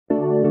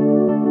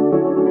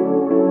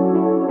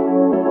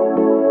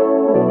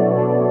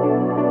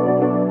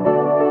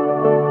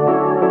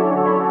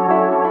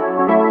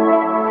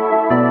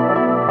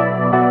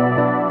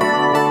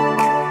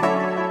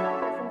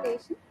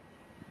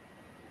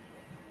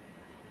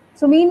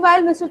So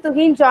meanwhile, Mr.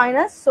 Tuhin join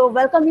us. So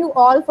welcome you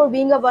all for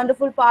being a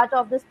wonderful part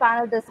of this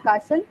panel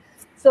discussion.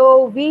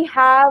 So we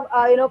have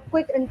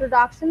quick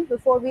introduction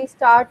before we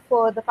start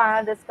for the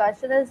panel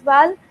discussion as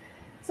well.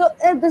 So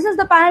this is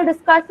the panel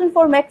discussion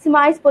for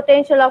maximize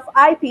potential of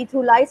IP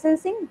through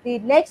licensing, the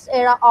next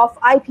era of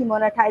IP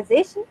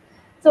monetization.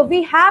 So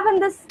we have in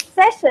this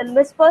session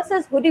Ms.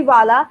 Persis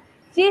Hodiwalla,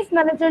 Chief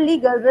Manager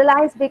Legal,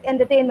 Reliance Big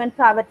Entertainment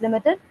Private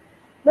Limited,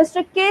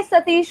 Mr. K.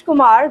 Satish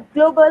Kumar,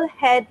 Global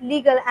Head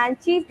Legal and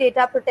Chief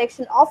Data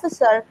Protection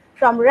Officer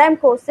from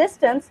Ramco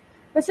Systems,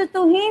 Mr.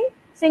 Tuhin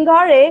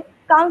Singharoy,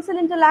 Counsel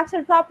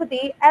Intellectual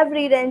Property,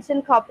 Avery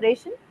Renju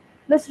Corporation,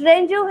 Mr.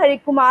 Renju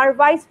Harikumar,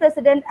 Vice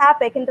President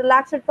APAC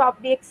Intellectual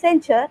Property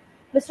Accenture,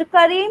 Mr.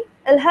 Karim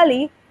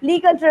Elhelaly,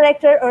 Legal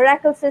Director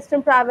Oracle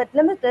System Private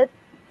Limited,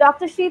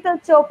 Dr.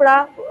 Sheetal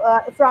Chopra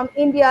from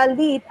India,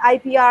 Lead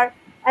IPR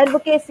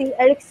Advocacy,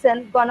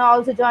 Ericsson, gonna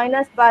also join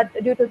us, but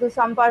due to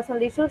some personal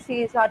issues,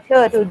 she is not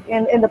here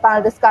in the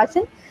panel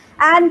discussion.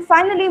 And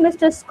finally,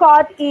 Mr.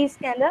 Scott E.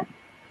 Schneider,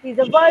 he's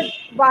a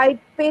worldwide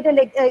patent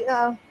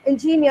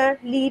engineer,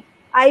 lead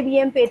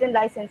IBM patent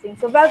licensing.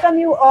 So welcome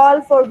you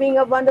all for being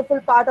a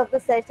wonderful part of the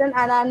session,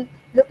 and I'm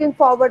looking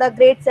forward a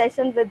great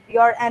session with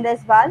your end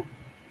as well.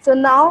 So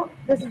now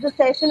this is the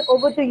session.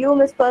 Over to you,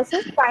 Ms.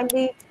 Persis.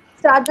 Kindly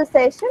start the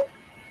session.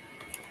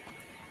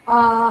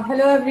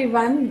 Hello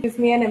everyone, it gives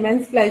me an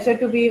immense pleasure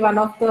to be one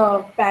of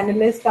the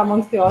panelists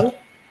amongst you all.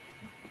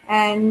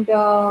 And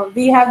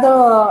we have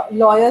the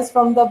lawyers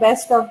from the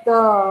best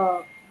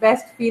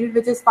field,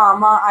 which is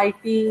pharma,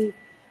 IT,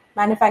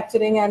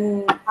 manufacturing,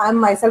 and I'm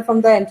myself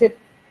from the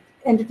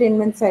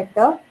entertainment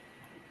sector.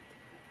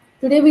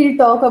 Today we'll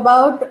talk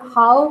about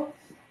how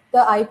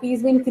the IP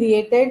has been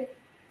created,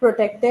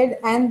 protected,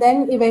 and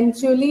then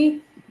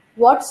eventually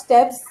what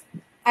steps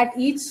at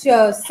each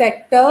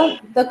sector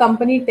the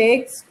company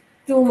takes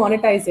to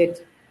monetize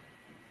it.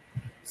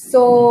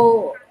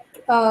 So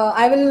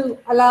I will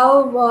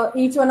allow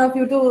each one of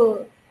you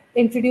to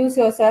introduce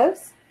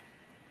yourselves.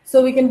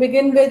 So we can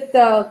begin with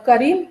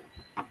Karim.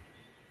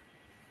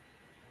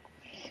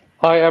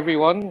 Hi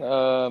everyone,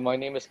 my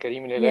name is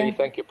Karim Elhelaly. Yeah.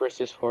 Thank you,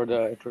 Persis, for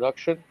the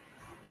introduction.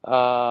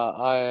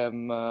 I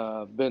am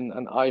been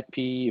an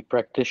IP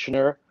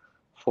practitioner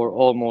for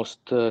almost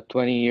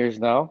 20 years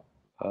now.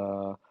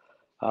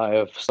 I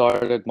have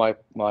started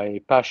my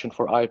passion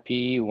for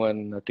IP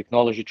when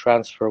technology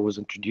transfer was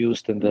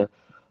introduced in the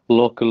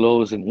local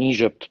laws in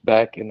Egypt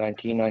back in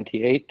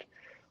 1998,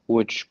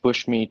 which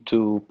pushed me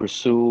to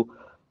pursue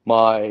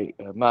my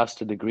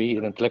master degree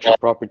in intellectual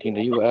property in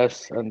the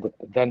US, and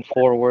then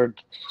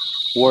forward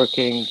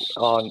working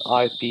on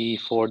IP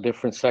for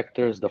different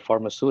sectors, the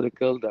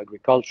pharmaceutical, the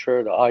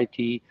agriculture, the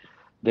IT,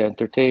 the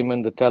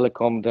entertainment, the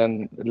telecom,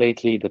 then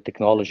lately the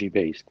technology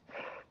based.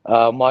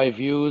 My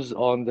views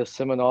on this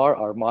seminar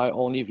are my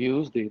only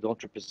views. They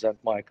don't represent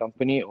my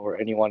company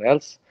or anyone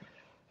else.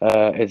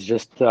 It's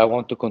just I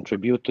want to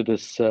contribute to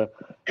this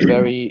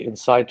very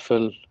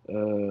insightful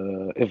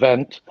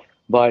event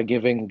by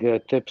giving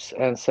tips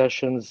and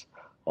sessions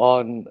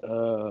on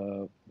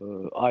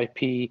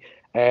IP,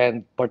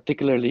 and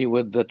particularly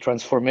with the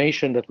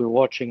transformation that we're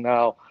watching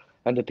now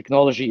and the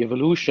technology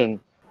evolution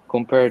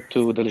compared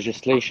to the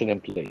legislation in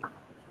play.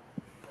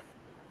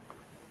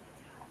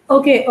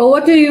 Okay,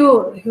 over to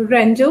you,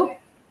 Renju.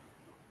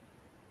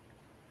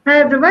 Hi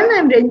everyone,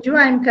 I'm Renju.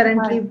 I'm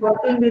currently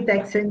working with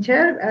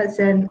Accenture as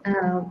an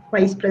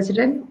Vice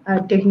President,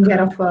 taking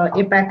care of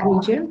APAC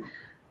region.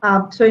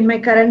 So in my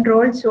current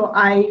role, so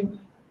I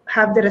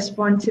have the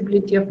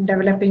responsibility of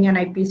developing an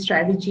IP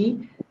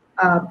strategy,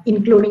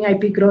 including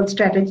IP growth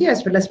strategy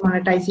as well as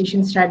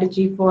monetization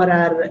strategy for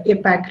our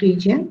APAC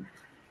region.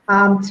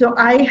 So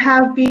I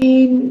have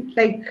been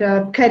like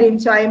Karim,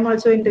 so I am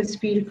also in this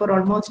field for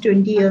almost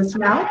 20 years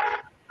now.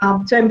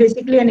 So I'm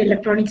basically an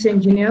electronics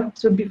engineer.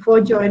 So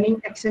before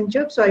joining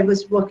Accenture, so I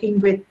was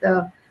working with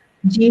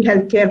G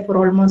Healthcare for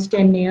almost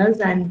 10 years.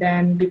 And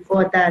then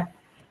before that,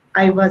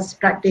 I was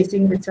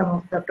practicing with some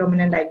of the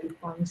prominent IP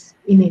firms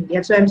in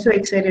India. So I'm so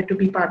excited to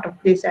be part of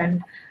this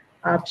and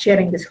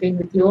sharing the screen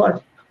with you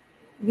all.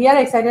 We are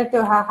excited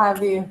to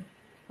have you.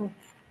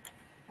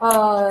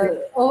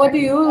 Over to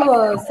you,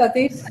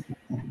 Satish.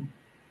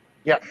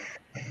 Yeah.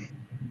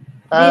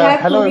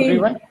 Hello,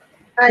 everyone.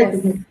 Hi.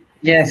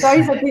 Yes.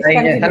 Sorry, Satish.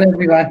 Hello,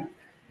 everyone.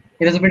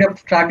 It was a bit of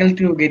struggle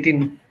to get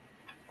in.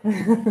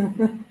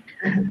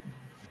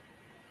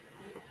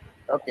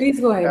 Okay. Please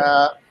go ahead.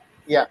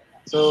 Yeah.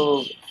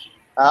 So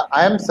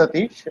I am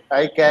Satish.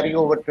 I carry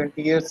over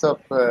 20 years of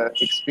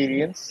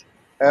experience,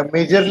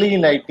 majorly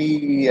in IT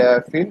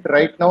field.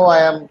 Right now,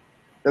 I am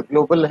the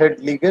Global Head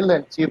Legal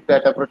and Chief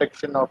Data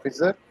Protection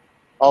Officer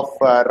of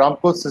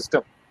Ramco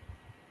System.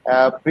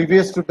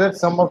 Previous to that,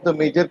 some of the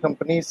major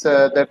companies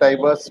that I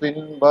was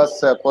in was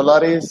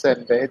Polaris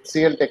and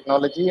HCL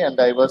Technology, and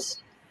I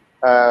was,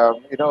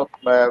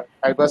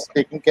 I was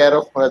taking care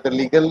of the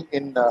legal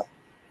in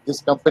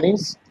these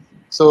companies.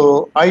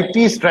 So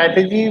IP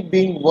strategy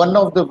being one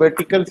of the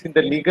verticals in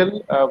the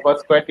legal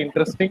was quite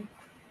interesting.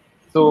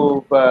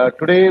 So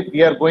today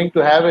we are going to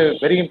have a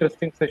very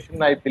interesting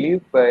session, I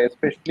believe,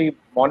 especially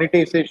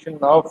monetization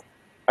of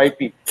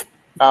IP.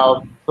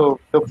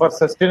 For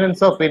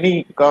sustenance of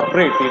any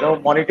corporate,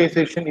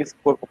 monetization is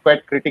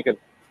quite critical.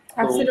 So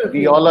we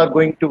Absolutely. all are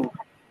going to,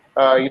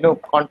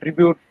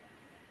 contribute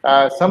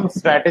some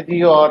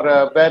strategy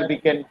or where we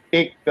can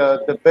take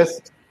the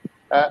best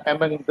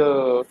among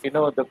the,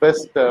 the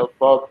best,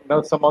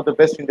 some of the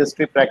best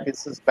industry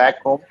practices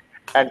back home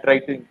and try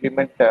to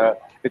implement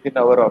within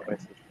our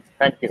organization.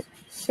 Thank you.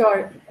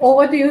 Sure.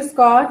 Over to you,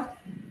 Scott.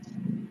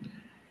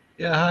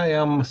 Yeah, hi,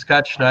 I'm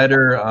Scott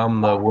Schneider.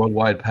 I'm the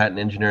Worldwide Patent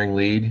Engineering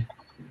Lead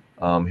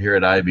here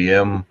at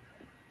IBM.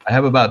 I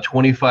have about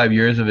 25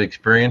 years of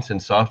experience in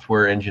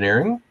software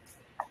engineering.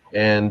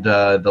 And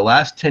the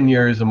last 10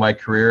 years of my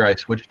career, I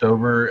switched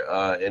over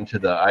into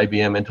the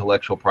IBM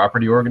Intellectual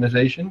Property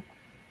Organization.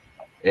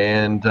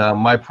 And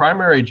my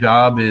primary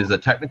job is a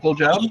technical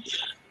job,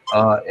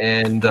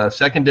 and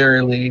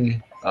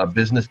secondarily,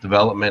 business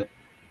development.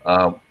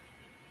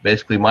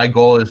 Basically, my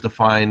goal is to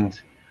find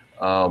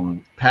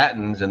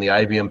patents in the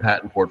IBM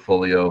patent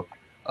portfolio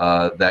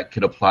that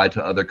could apply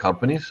to other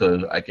companies,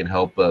 so I can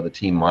help the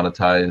team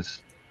monetize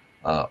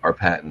our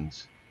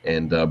patents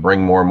and bring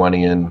more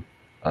money in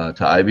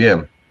to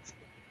IBM.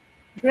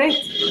 Great.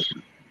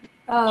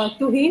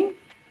 Tuhin?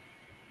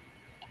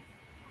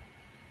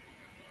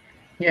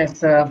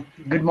 Yes,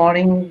 good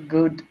morning,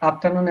 good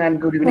afternoon, and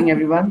good evening,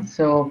 everyone.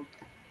 So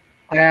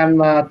I am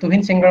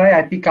Tuhin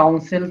Singharoy, IP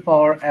Counsel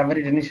for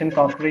Avery Dennison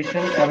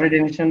Corporation. Avery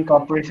Dennison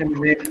Corporation is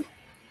a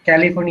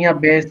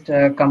California-based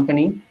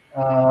company.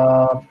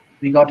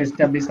 We got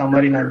established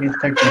somewhere in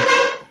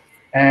 1930.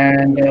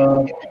 And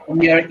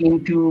we are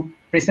into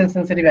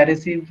pressure-sensitive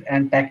adhesive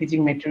and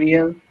packaging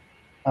material,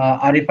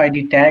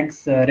 RFID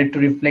tags,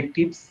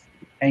 retroreflectives,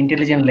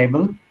 intelligent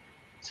label.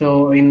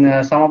 So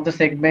in some of the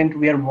segment,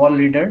 we are world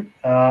leader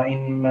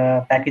in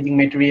packaging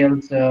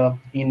materials,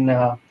 in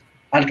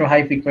ultra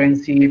high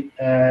frequency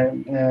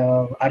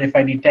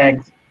RFID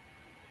tags.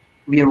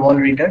 We are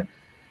world leader.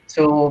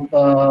 So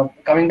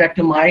coming back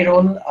to my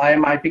role, I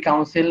am IP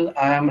Counsel.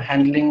 I am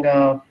handling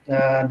the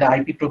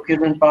IP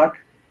procurement part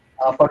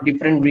for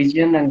different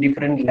region and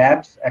different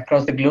labs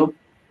across the globe,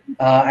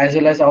 as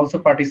well as also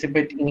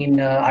participate in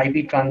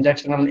IP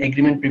transactional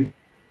agreement.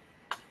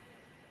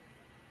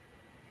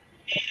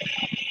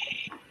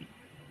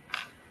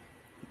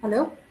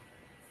 Hello?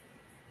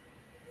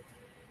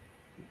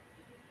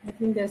 I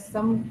think there's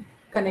some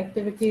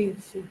connectivity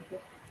issue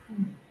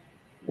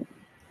here.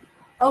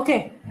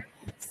 Okay.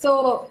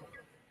 So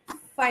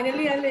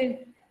finally, I'll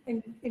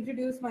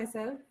introduce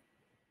myself.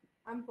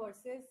 I'm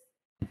Persis.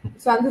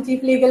 So I'm the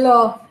Chief Legal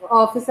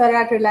Officer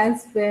at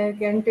Reliance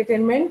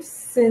Entertainment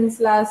since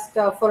last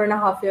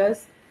 4.5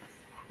 years.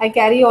 I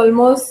carry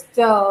almost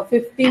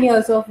 15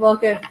 years of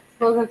work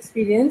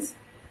experience,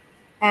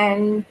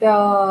 and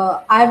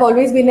I've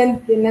always been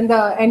in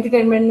the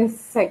entertainment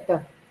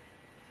sector.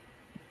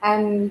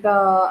 And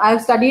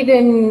I've studied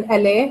in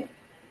LA,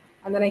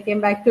 and then I came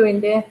back to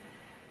India,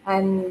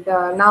 and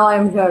now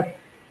I'm here.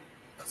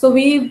 So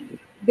we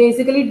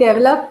basically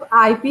develop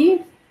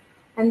IP,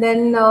 and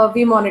then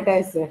we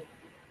monetize it.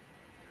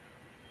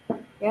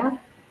 Yeah.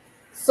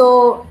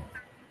 So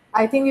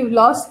I think we've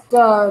lost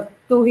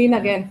Tuhin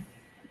again.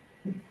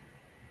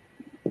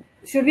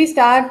 Should we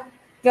start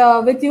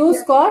with you,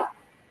 Scott?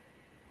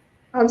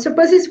 So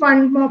Persis,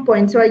 one more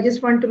point. So I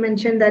just want to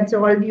mention that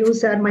all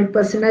views are my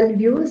personal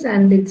views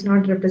and it's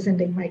not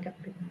representing my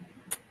company.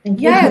 Thank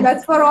you. Yeah,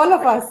 that's for all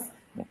of us.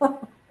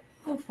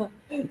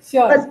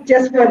 Sure. But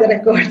just for the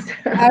records.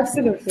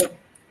 Absolutely.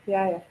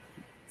 Yeah.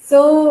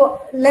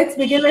 So let's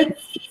begin with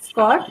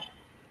Scott.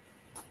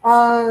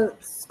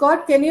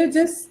 Scott, can you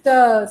just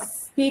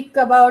speak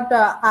about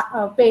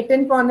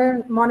patent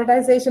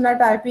monetization at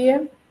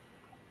IPM?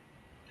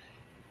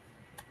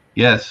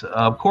 Yes,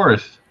 of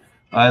course.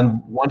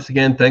 And once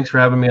again, thanks for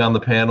having me on the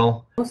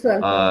panel. Most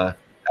welcome.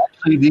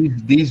 Actually,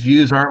 these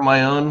views aren't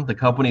my own. The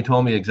company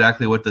told me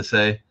exactly what to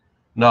say.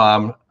 No,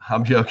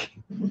 I'm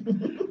joking.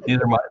 These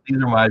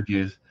are my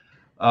views.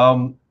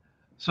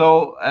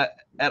 So at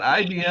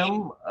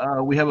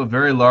IBM, we have a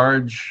very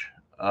large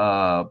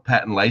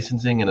patent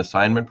licensing and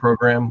assignment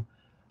program.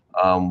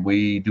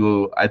 We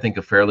do, I think,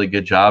 a fairly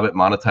good job at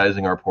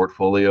monetizing our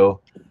portfolio.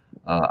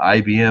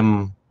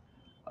 IBM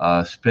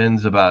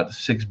spends about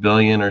 $6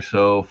 billion or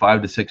so,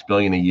 $5 to $6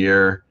 billion a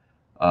year.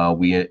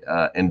 We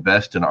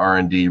invest in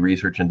R&D,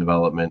 research and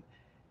development,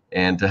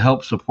 and to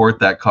help support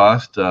that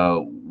cost,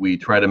 we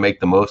try to make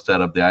the most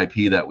out of the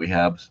IP that we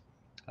have,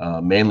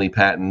 mainly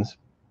patents,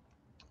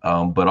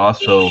 but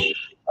also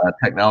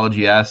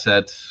technology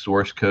assets,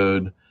 source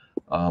code.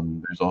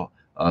 There's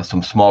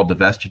some small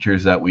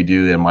divestitures that we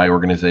do in my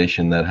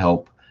organization that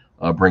help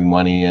bring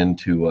money in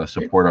to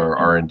support our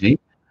R&D.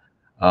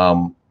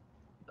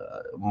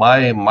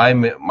 My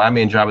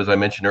main job, as I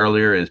mentioned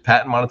earlier, is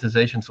patent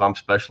monetization. So I'm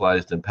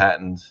specialized in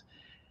patents,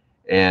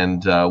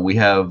 and we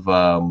have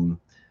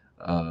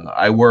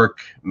I work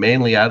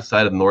mainly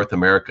outside of North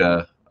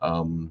America,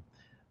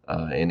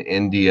 in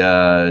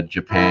India,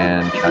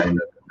 Japan, China,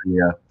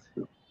 Korea,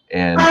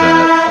 and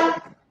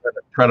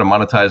try to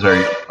monetize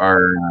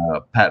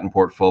our patent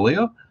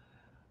portfolio.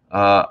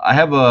 I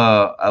have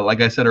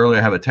like I said earlier,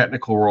 I have a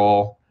technical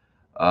role.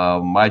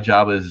 My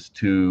job is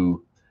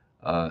to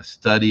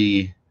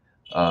study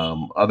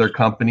other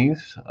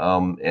companies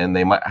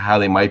and how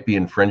they might be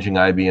infringing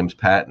IBM's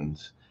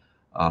patents.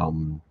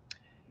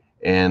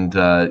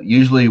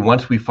 Usually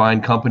once we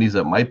find companies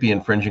that might be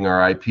infringing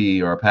our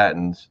IP or our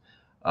patents,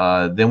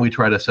 then we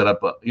try to set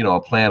up a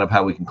plan of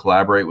how we can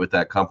collaborate with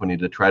that company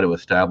to try to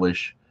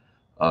establish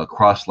a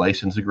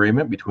cross-license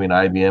agreement between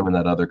IBM and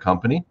that other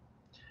company.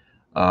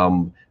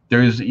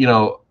 There's,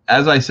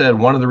 as I said,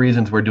 one of the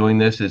reasons we're doing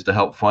this is to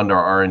help fund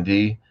our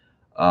R&D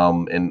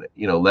and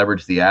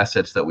leverage the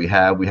assets that we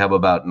have. We have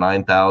about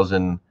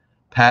 9,000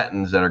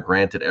 patents that are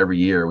granted every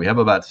year. We have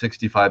about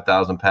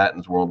 65,000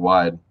 patents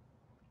worldwide.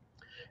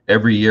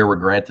 Every year we're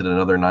granted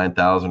another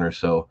 9,000 or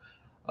so.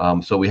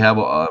 So we have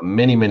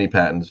many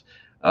patents.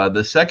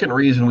 The second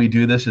reason we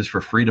do this is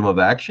for freedom of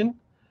action.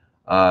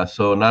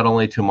 So not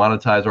only to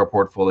monetize our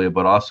portfolio,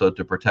 but also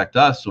to protect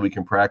us so we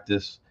can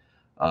practice,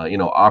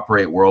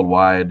 operate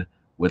worldwide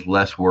with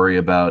less worry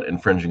about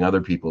infringing other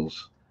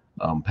people's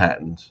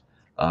patents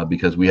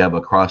because we have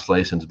a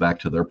cross-license back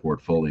to their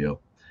portfolio.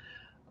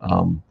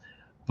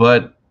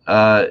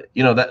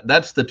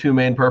 That's the two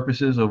main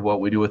purposes of what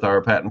we do with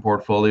our patent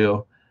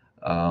portfolio,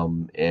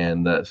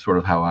 and that's sort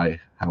of how I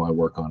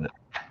work on it.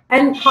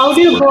 And how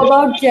do you go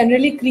about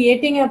generally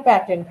creating a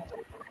patent?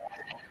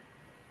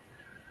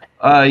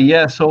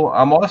 Yeah, so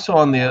I'm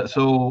also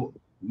so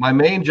my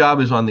main job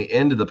is on the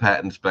end of the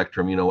patent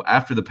spectrum.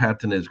 After the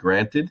patent is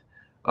granted,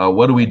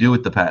 what do we do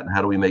with the patent?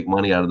 How do we make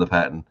money out of the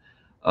patent?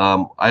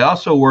 I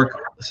also work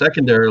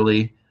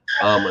secondarily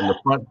in the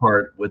front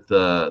part with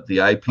the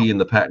IP and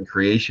the patent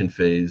creation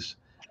phase.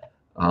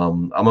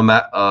 I'm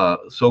a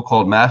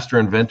so-called master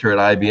inventor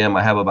at IBM.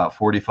 I have about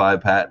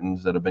 45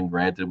 patents that have been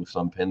granted with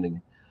some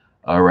pending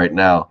right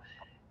now.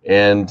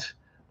 And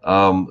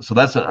so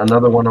that's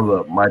another one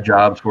of my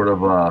jobs, sort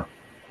of,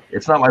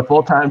 it's not my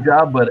full-time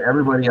job, but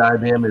everybody at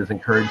IBM is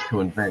encouraged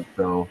to invent.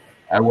 So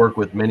I work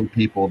with many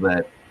people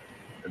that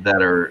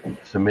are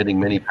submitting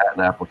many patent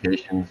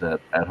applications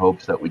at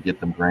hopes that we get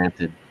them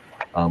granted.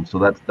 So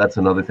that's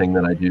another thing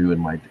that I do in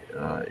my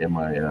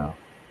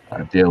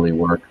daily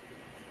work.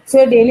 So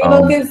your daily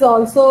work is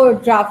also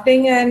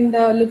drafting and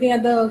looking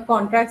at the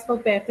contracts for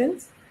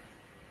patents?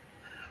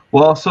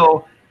 Well,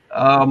 so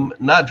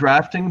not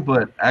drafting,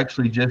 but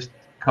actually just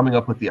coming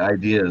up with the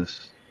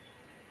ideas.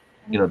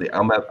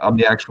 I'm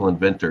the actual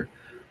inventor.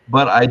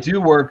 But I do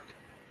work,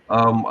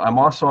 I'm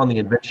also on the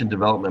invention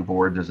development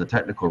board as a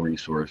technical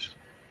resource.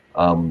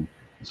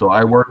 So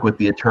I work with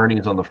the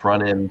attorneys on the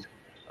front end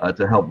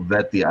to help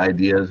vet the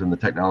ideas and the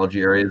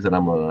technology areas that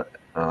I'm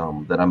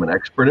an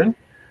expert in.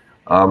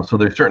 So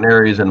there's certain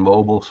areas in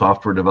mobile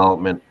software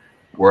development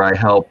where I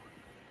help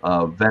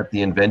vet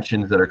the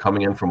inventions that are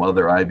coming in from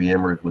other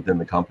IBMers within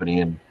the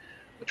company, and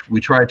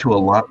we try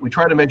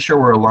to make sure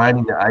we're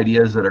aligning the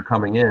ideas that are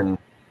coming in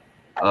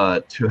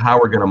to how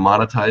we're going to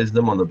monetize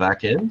them on the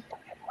back end.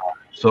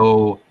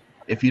 So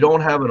if you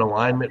don't have an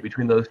alignment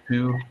between those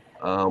two,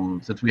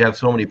 since we have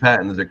so many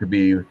patents, there could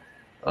be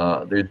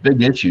there's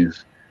big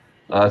issues.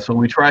 So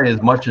we try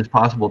as much as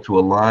possible to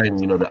align,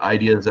 the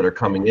ideas that are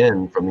coming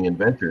in from the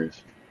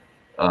inventors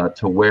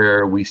to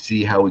where we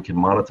see how we can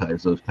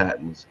monetize those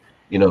patents,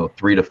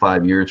 3 to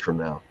 5 years from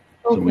now.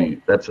 Okay.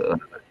 So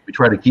we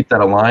try to keep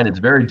that aligned. It's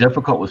very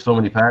difficult with so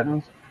many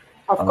patents.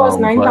 Of course,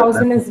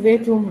 9,000 is way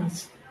too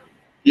much.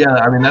 Yeah,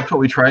 I mean, that's what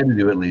we try to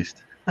do at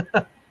least.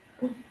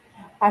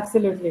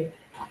 Absolutely.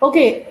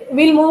 Okay,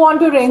 we'll move on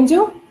to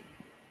Renju.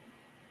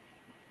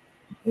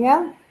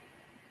 Yeah.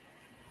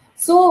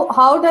 So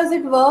how does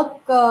it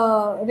work,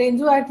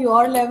 Renju, at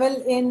your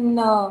level in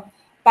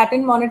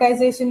patent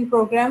monetization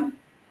program?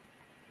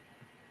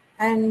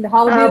 And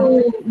how do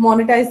you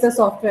monetize the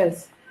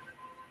softwares?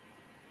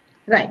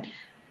 Right.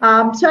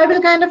 So I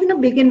will kind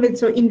of begin with,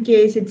 so in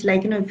case it's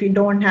like if you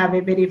don't have a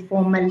very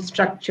formal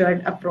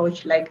structured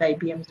approach like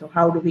IBM, so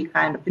how do we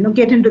kind of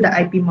get into the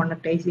IP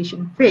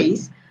monetization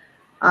phase?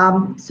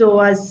 So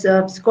as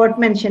Scott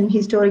mentioned,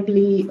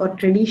 historically or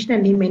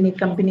traditionally, many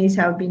companies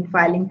have been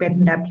filing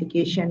patent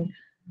application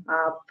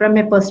from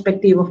a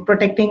perspective of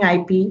protecting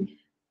IP,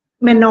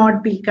 may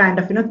not be kind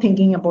of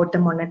thinking about the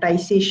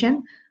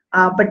monetization.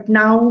 But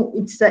now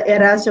it's the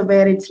era so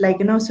where it's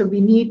like so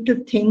we need to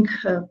think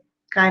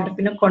kind of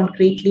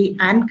concretely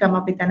and come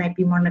up with an IP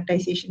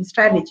monetization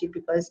strategy,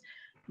 because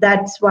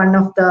that's one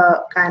of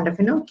the kind of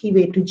key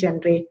way to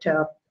generate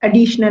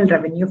additional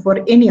revenue for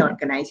any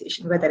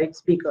organization, whether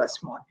it's big or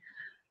small.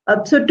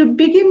 So to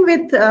begin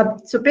with,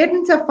 so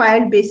patents are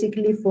filed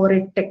basically for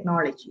a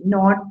technology,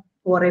 not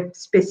for a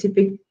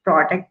specific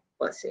product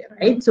per se,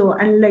 right? So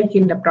unlike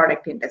in the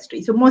product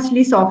industry, so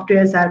mostly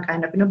softwares are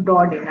kind of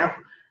broad enough,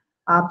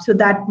 so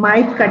that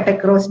might cut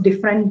across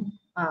different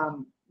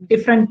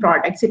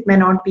products. It may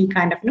not be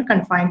kind of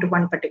confined to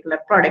one particular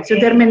product. So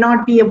there may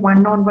not be a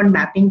one-on-one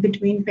mapping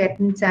between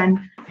patents and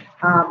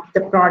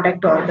the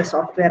product or the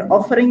software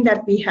offering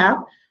that we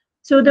have.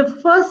 So the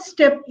first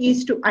step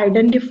is to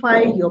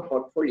identify your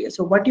portfolio.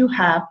 So what you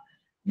have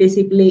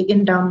basically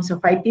in terms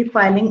of IP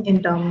filing,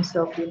 in terms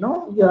of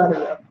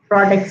your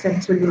products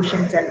and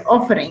solutions and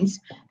offerings.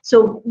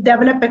 So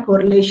develop a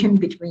correlation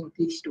between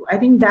these two. I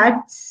think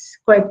that's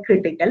quite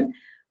critical.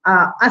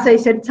 As I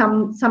said,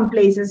 some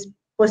places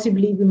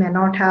possibly we may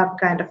not have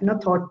kind of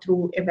thought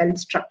through a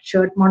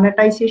well-structured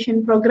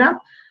monetization program,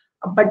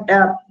 but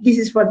this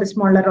is for the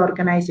smaller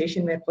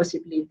organization where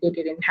possibly they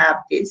didn't have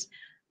this.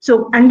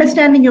 So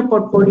understanding your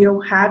portfolio,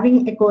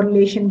 having a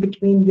correlation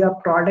between your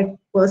product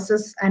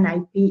versus an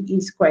IP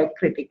is quite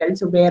critical.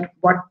 So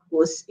what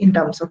goes in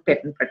terms of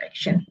patent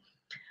protection.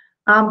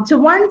 So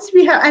once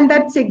we have, and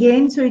that's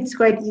again, so it's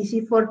quite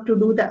easy to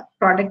do the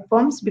product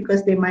firms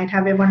because they might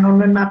have a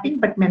one-on-one mapping,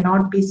 but may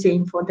not be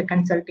same for the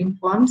consulting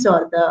firms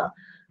or the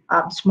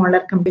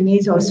smaller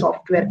companies or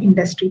software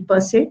industry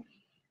per se.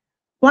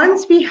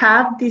 Once we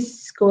have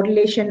this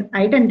correlation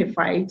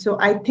identified, so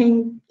I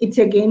think it's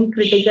again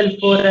critical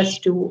for us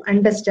to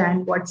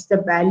understand what's the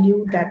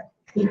value that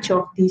each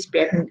of these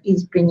patents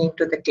is bringing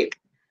to the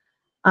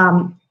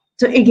table.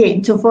 So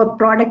again, so for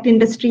product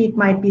industry, it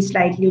might be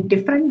slightly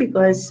different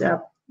because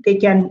they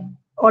can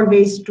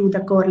always do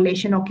the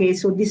correlation. Okay,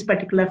 so this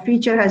particular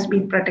feature has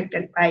been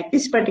protected by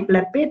this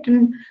particular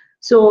patent.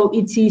 So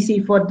it's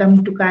easy for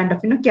them to kind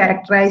of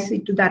characterize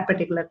it to that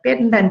particular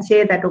patent and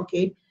say that,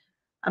 okay,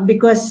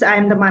 because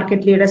I'm the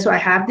market leader, so I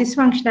have this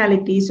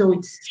functionality, so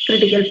it's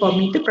critical for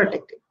me to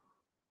protect it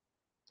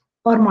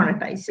or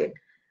monetize it.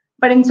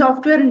 But in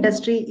software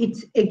industry,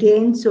 it's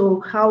again,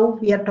 so how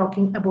we are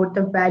talking about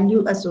the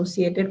value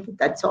associated with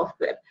that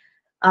software.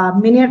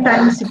 Many a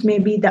times it may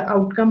be the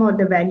outcome or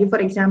the value. For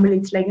example,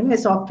 it's like a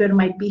software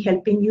might be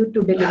helping you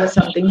to deliver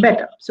something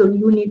better. So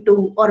you need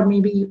to, or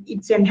maybe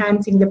it's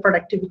enhancing the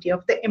productivity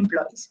of the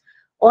employees,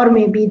 or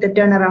maybe the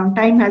turnaround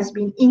time has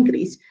been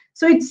increased.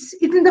 So it's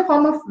in the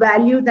form of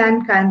value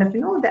than kind of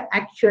the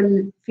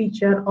actual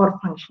feature or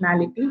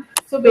functionality.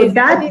 So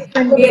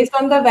basically, based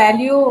on the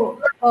value,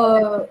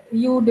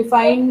 you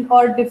define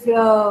or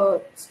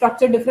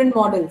structure different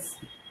models.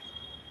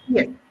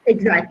 Yes,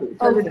 exactly.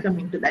 So I was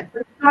coming to that.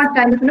 But it's not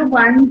kind of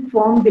one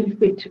form will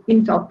fit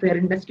in software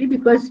industry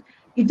because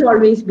it's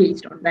always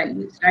based on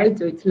values, right?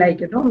 So it's like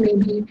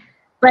maybe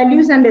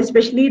values and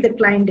especially the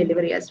client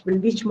delivery as well.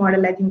 Which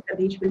model I think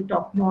Satish will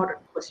talk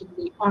more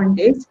possibly on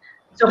this.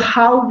 So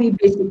how we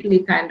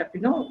basically kind of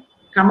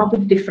come up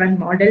with different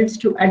models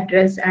to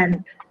address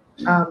and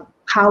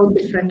how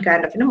different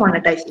kind of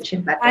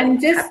monetization patterns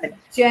and just happen.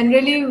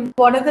 Generally,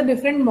 what are the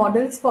different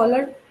models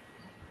followed?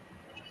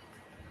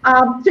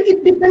 So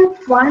it depends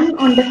one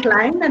on the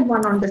client and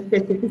one on the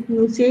specific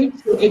usage.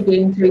 So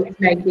again, so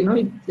it's like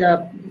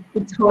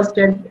it's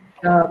hosted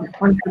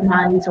on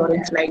premise, or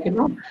it's like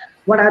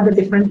what are the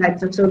different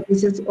types of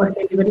services or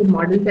delivery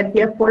model that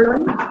we are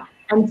following.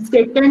 And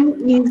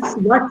second is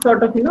what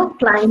sort of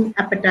client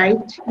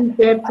appetite is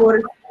there for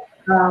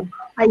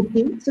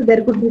IP. So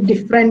there could be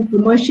different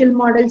commercial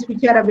models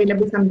which are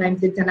available.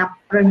 Sometimes it's an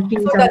upfront fee.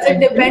 So does it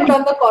depend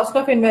on the cost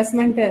of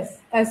investment as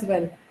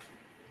well?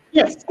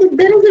 Yes,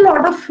 there is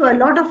a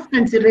lot of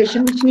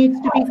consideration which needs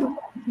to be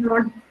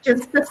not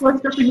just the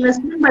cost of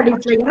investment, but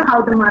it's like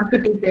how the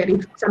market is there.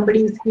 If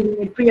somebody is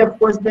giving it free, of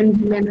course, then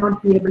he may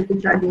not be able to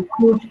charge a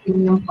huge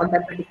premium for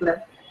that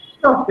particular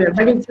software.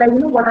 But it's like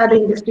what are the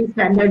industry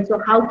standards, so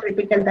how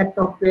critical that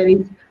software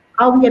is,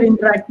 how we are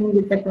interacting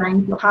with the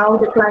client, so how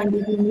the client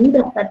is in need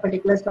of that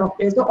particular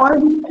software. So all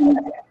these things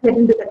get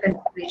into the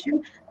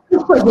consideration.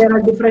 Of course, there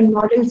are different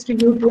models to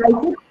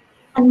utilize it,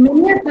 and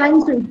many a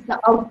times so it's the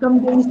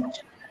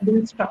outcome-based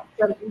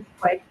structure is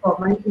quite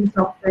common in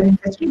software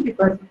industry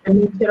because of the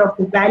nature of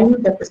the value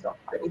that the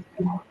software is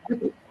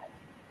being.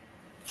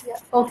 Yeah.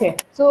 Okay.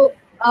 So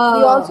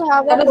we also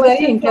have a question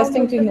very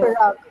interesting from Mr.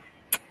 Parag.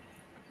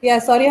 Yeah,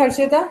 sorry,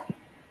 Harshita.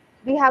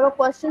 We have a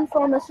question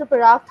from Mr.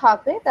 Parag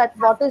Thakre that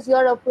what is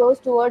your approach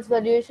towards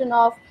valuation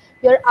of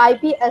your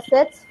IP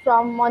assets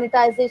from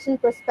monetization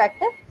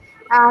perspective,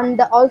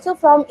 and also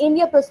from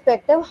India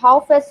perspective, how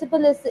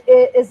feasible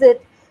is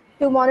it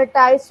to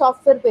monetize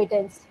software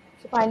patents?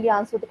 So kindly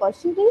answer the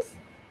question, please.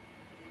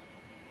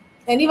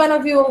 Any one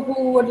of you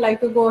who would like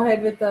to go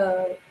ahead with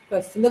the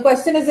question? The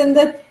question is in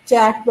the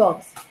chat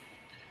box.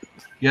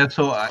 Yeah,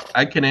 so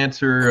I can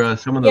answer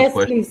some of those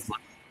questions.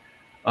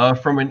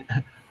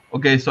 Please.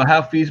 Okay, so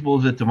how feasible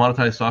is it to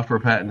monetize software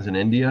patents in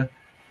India?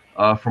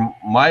 From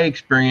my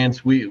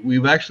experience,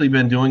 we've actually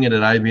been doing it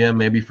at IBM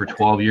maybe for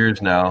 12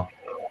 years now.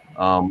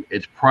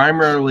 It's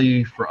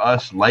primarily for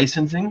us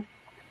licensing,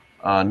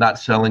 not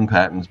selling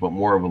patents, but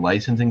more of a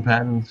licensing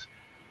patents.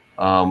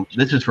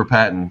 This is for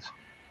patents,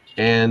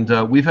 and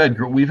we've had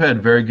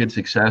very good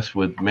success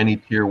with many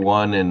tier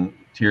 1 and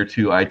tier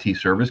 2 IT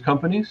service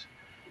companies.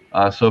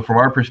 So from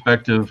our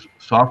perspective,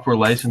 software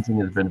licensing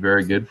has been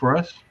very good for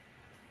us.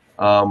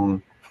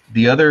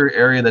 The other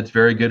area that's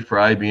very good for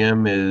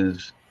IBM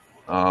is,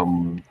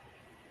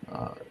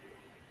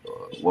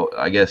 well,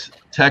 I guess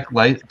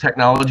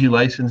technology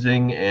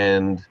licensing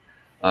and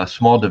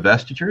small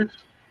divestitures.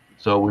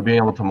 So we're being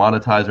able to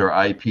monetize our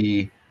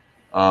IP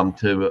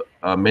to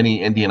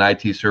many Indian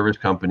IT service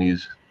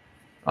companies,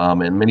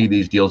 and many of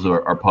these deals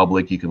are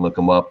public. You can look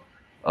them up.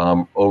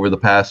 Over the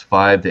past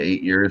 5 to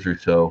 8 years or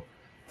so,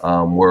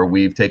 where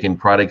we've taken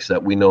products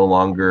that we no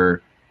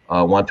longer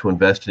want to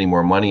invest any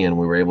more money in,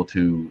 we were able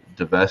to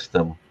divest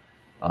them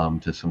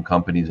to some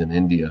companies in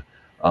India.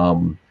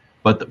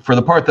 But for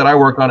the part that I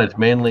work on, it's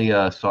mainly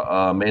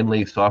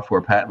mainly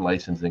software patent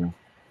licensing.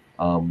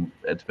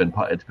 It's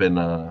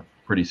been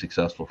pretty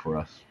successful for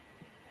us.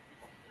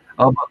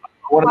 I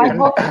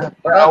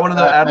wanted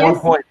to add one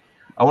point.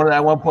 I wanted to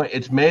add one point.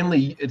 It's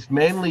mainly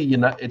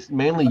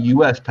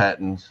U.S.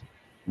 patents,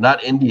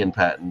 not Indian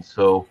patents.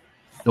 So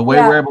the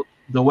way we're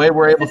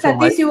able to.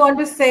 Satish, you want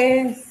to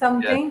say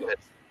something?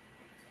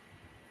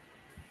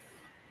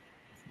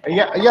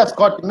 Yeah,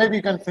 Scott. Maybe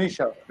you can finish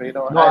up.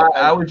 No,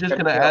 I was just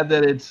going to add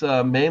that it's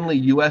mainly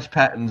U.S.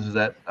 patents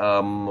that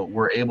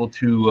we're able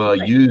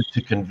to use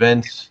to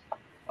convince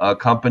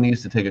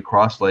companies to take a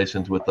cross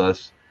license with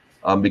us,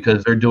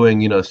 because they're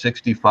doing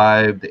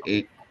 65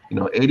 to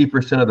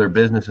 80% of their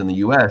business in the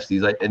U.S.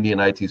 These Indian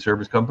IT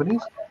service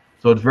companies.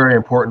 So it's very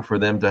important for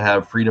them to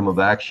have freedom of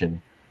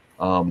action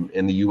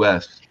in the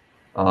U.S.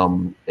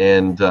 And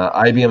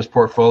IBM's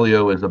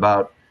portfolio is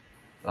about.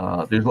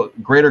 There's a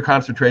greater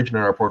concentration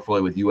in our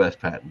portfolio with U.S.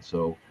 patents,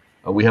 so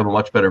we have a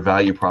much better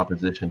value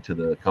proposition to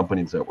the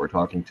companies that we're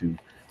talking to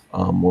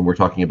when we're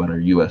talking about our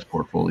U.S.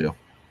 portfolio.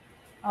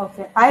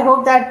 Okay, I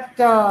hope that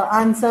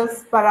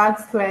answers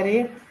Parag's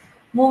query.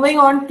 Moving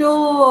on to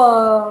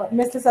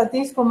Mr.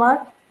 Satish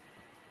Kumar.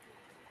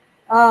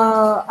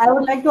 I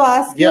would like to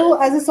ask you,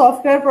 as a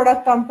software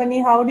product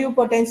company, how do you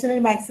potentially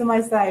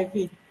maximize the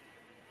IP?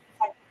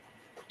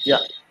 Yeah.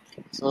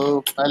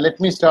 So let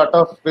me start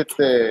off with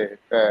a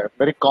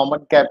very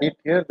common caveat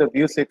here. The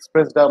views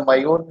expressed are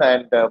my own,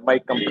 and my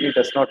company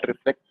does not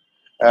reflect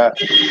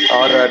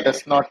or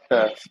does not,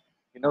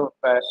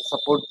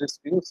 support this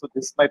view. So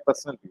this is my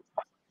personal view.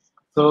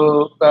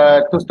 So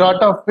to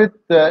start off with,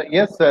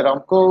 yes,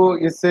 Ramco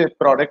is a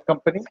product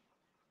company,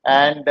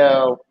 and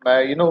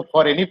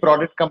for any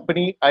product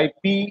company,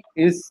 IP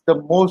is the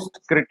most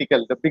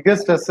critical. The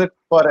biggest asset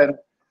for an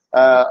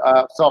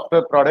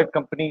software product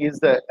company is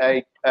the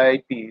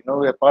IP.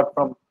 Apart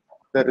from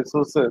the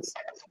resources,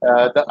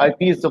 the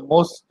IP is the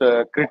most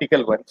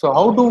critical one. So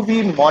how do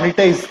we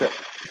monetize them?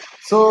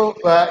 So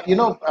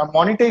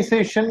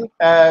monetization.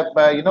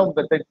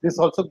 This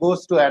also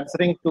goes to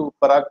answering to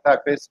Parag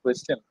Thakre's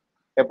question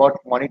about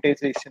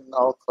monetization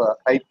of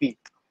IP.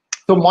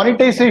 So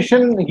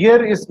monetization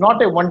here is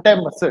not a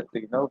one-time asset.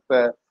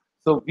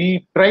 So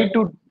we try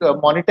to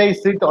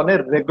monetize it on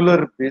a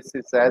regular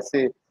basis. As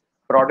a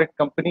product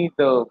company,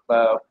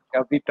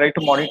 we try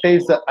to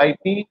monetize the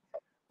IP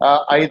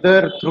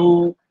either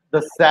through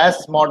the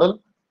SaaS model,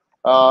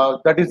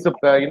 that is the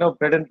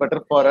bread and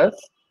butter for us,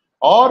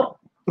 or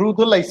through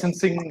the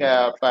licensing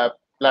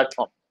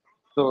platform.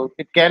 So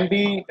it can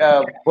be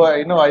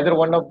either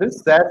one of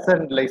this, SaaS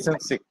and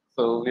licensing.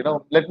 So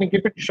let me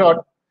keep it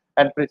short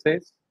and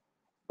precise.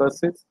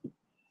 Persis.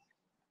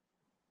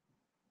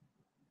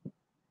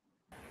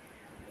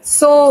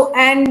 So,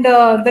 and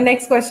the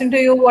next question to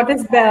you: what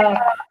is the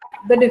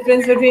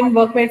difference between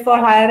work made for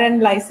hire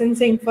and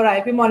licensing for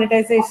IP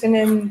monetization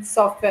in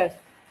software?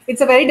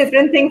 It's a very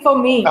different thing for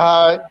me.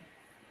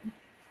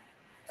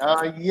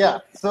 Yeah.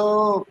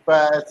 So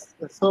as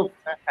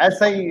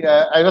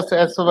I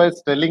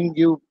was telling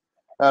you,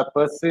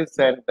 Persis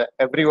and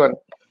everyone,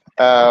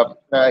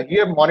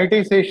 here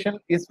monetization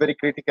is very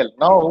critical.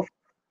 Now,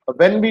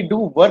 when we do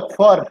work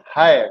for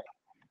hire,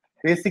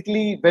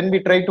 basically when we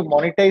try to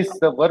monetize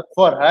the work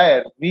for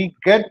hire, we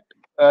get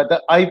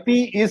the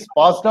IP is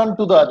passed on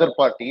to the other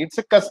party. It's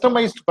a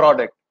customized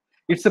product.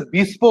 It's a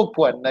bespoke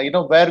one,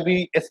 where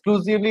we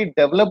exclusively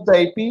develop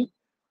the IP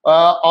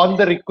on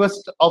the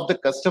request of the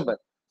customer.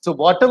 So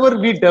whatever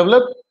we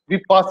develop, we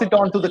pass it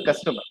on to the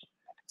customer.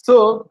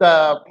 So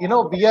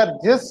we are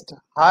just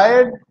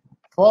hired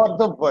for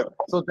the work.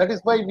 So that is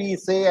why we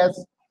say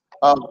as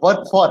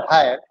work for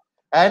hire,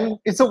 and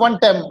it's a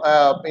one-time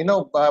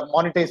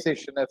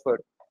monetization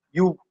effort.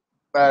 You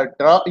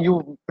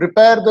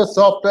prepare the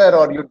software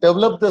or you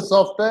develop the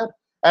software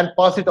and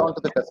pass it on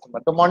to the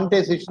customer. The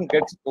monetization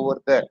gets over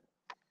there.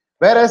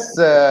 Whereas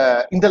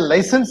in the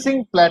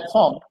licensing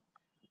platform,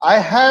 I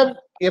have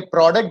a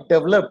product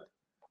developed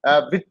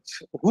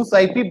whose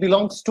IP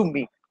belongs to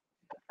me,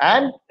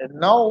 and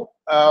now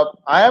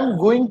I am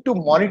going to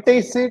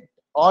monetize it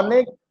on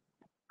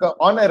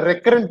a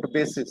recurrent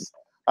basis.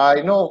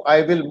 I will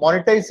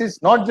monetize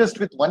this not just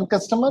with one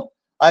customer.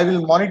 I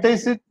will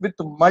monetize it with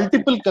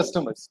multiple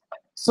customers.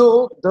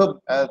 So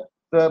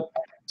the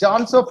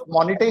chance of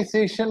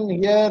monetization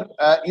here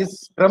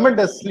is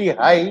tremendously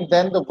high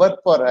than the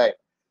work for hire,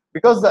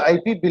 because the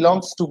IP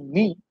belongs to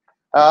me.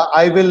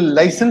 I will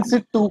license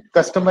it to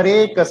customer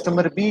A,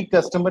 customer B,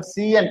 customer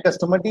C, and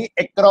customer D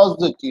across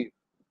the chain.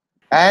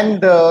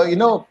 And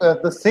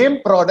the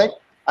same product,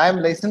 I am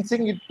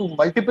licensing it to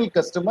multiple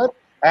customers,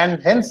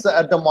 and hence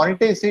the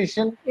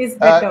monetization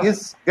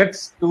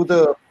gets to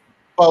the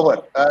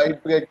power.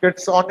 It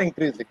gets on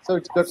increasing, so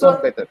it gets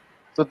on better.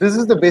 So this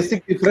is the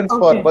basic difference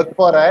Okay. for work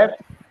for hire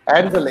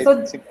and the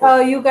licensing. So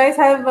you guys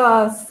have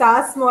a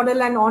SaaS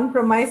model and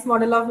on-premise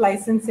model of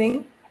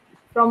licensing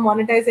from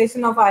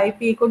monetization of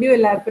IP. Could you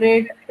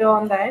elaborate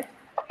on that?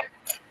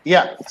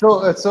 Yeah,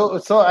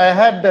 so I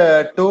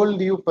had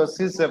told you,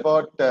 Persis,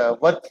 about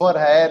work for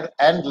hire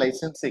and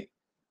licensing.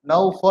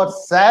 Now for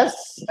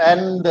SaaS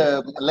and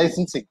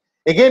licensing,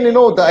 again,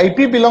 the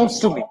IP belongs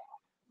to me,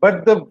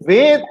 but the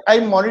way I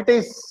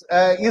monetize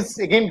is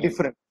again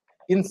different.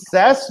 In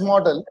SaaS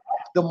model,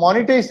 the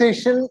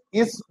monetization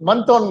is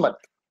month on month.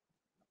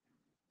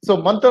 So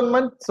month on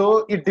month,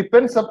 so it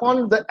depends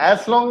upon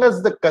as long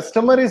as the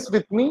customer is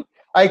with me,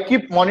 I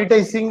keep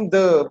monetizing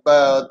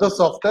the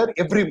software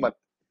every month.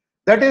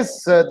 That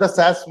is the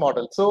SaaS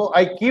model. So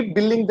I keep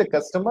billing the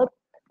customer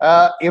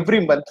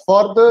every month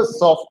for the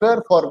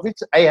software for which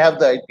I have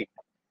the IP.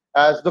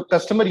 As the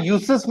customer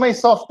uses my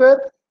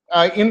software,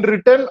 in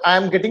return, I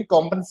am getting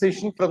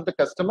compensation from the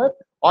customer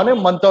on a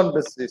month-on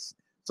basis.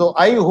 So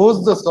I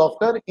host the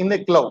software in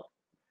a cloud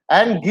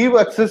and give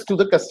access to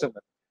the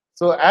customer.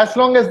 So as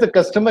long as the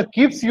customer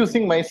keeps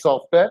using my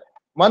software,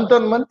 month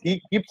on month,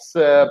 he keeps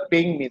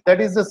paying me.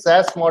 That is the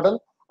SaaS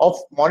model of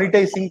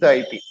monetizing the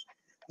IP.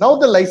 Now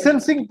the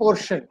licensing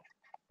portion,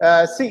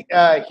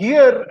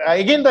 here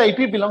again the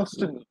IP belongs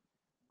to me,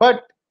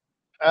 but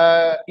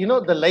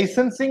the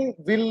licensing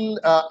will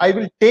I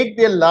will take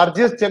the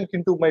largest chunk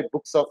into my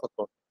books of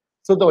account.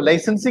 So the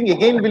licensing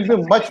again will be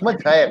much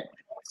higher.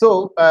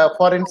 So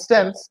for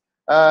instance,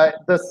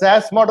 the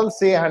SaaS model,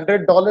 say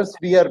 $100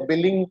 we are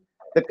billing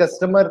the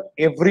customer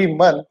every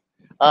month.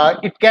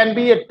 It can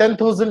be a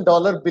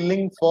 $10,000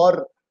 billing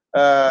for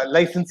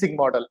licensing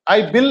model.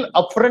 I bill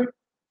upfront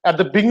at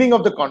the beginning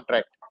of the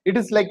contract. It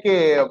is like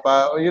a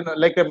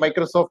like a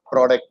Microsoft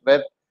product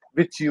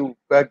which you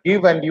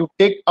give and you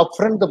take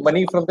upfront the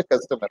money from the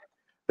customer.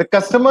 The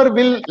customer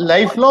will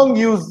lifelong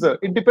use.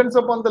 It depends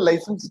upon the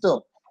license term.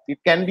 It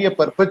can be a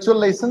perpetual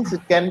license.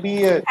 It can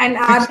be a and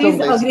are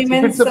these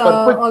agreements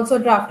also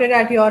drafted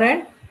at your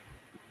end?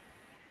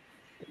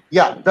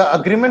 Yeah, the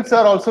agreements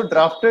are also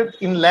drafted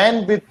in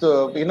line with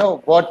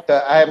what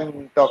I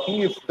am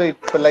talking. If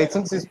the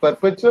license is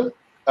perpetual,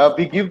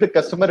 we give the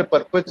customer a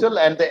perpetual,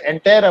 and the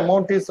entire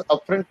amount is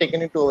upfront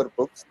taken into our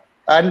books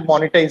and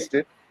monetized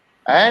it,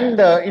 and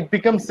it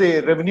becomes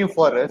a revenue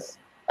for us.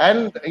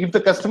 And if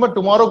the customer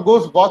tomorrow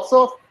walks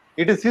off,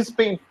 it is his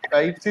pain.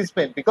 It's his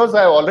pain because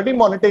I already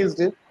monetized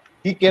it.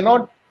 He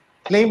cannot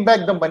claim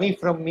back the money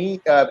from me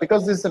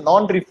because this is a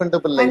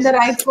non-refundable license. And the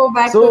rights go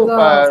back to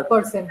the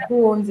person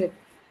who owns it.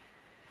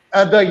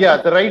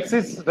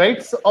 The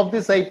rights of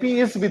this IP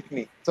is with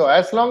me. So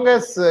as long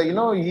as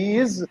he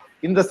is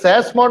in the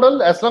SaaS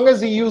model, as long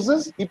as he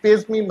uses, he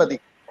pays me money.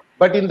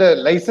 But in the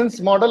license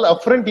model,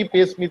 upfront he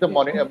pays me the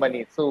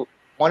money. So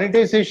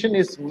monetization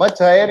is much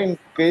higher in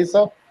case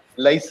of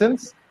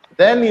license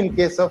than in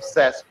case of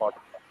SaaS model.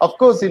 Of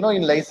course, in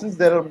license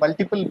there are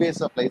multiple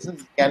ways of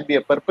license. It can be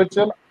a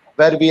perpetual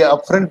where we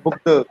upfront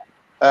book the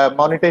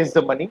monetize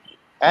the money.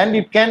 And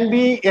it can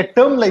be a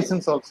term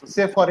license also.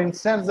 Say, for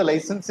instance, the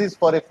license is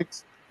for a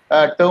fixed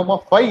term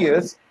of 5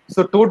 years.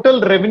 So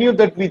total revenue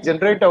that we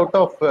generate out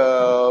of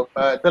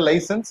the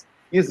license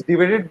is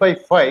divided by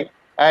 5.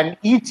 And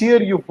each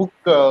year you book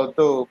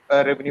the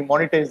revenue,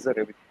 monetize the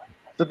revenue.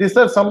 So these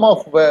are some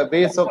of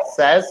ways of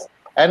SaaS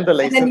and the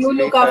license. And then you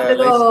look after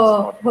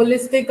the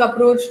holistic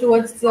approach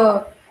towards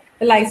the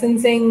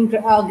licensing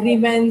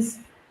agreements,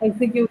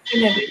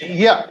 execution, everything.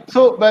 Yeah,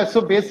 so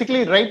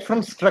basically right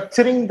from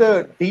structuring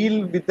the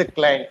deal with the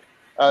client,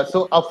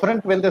 so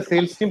upfront when the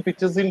sales team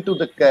pitches into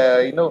the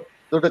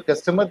to the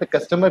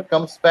customer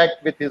comes back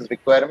with his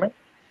requirement,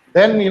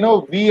 then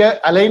we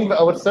align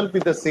ourselves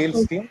with the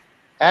sales team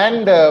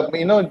and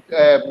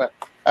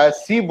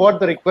see what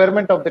the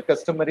requirement of the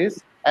customer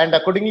is and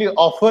accordingly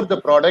offer the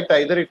product.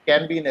 Either it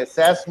can be in a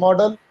SaaS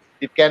model,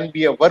 it can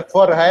be a work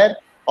for hire,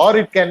 or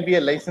it can be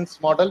a license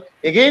model.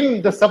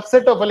 Again, the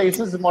subset of a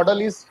license model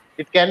is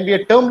it can be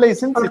a term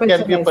license, it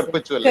can be a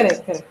perpetual license.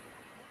 Correct.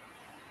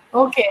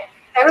 Okay.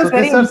 That was so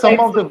very these are some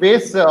insightful. of the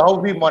ways how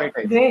we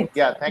monetize. Great.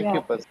 Yeah, thank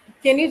you, Persis.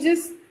 Can you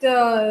just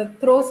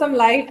throw some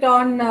light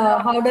on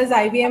how does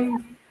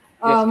IBM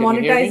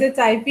monetize its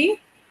IP?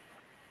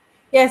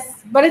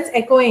 Yes, but it's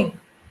echoing.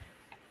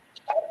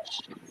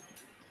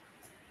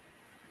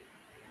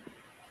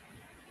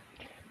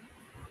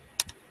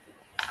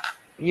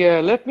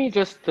 Yeah, let me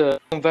just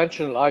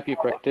conventional IP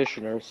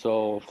practitioner.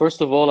 So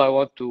first of all, I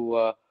want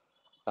to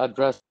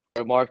address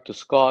a remark to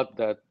Scott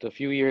that a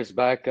few years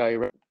back I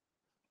read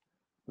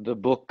the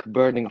book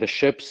Burning the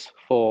Ships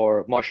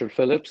for Marshall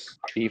Phillips,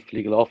 ex-chief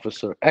legal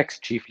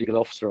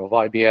officer of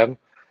IBM,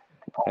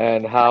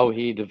 and how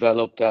he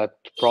developed that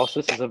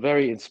process. Is a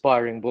very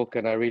inspiring book,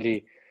 and I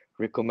really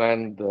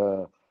recommend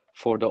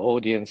for the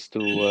audience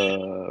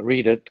to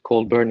read it,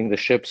 called Burning the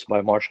Ships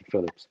by Marshall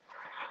Phillips.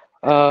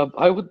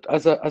 I would,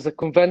 as a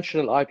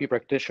conventional IP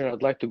practitioner,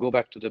 I'd like to go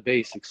back to the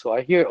basics. So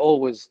I hear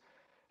always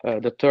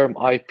the term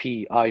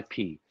IP,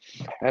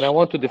 and I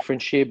want to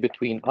differentiate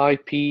between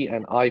IP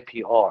and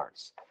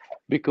IPRs,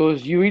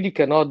 because you really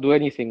cannot do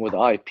anything with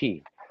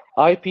IP.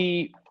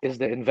 IP is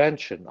the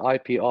invention,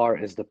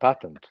 IPR is the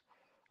patent.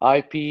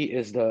 IP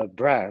is the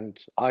brand,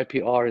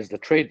 IPR is the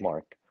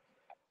trademark.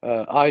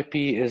 IP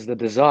is the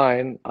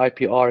design,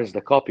 IPR is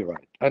the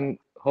copyright, and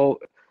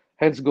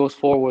hence goes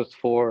forward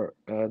for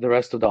the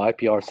rest of the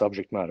IPR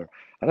subject matter.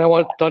 And I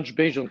want to touch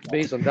base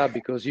on that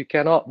because you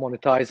cannot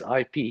monetize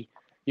IP.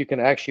 You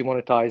can actually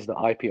monetize the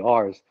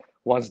IPRs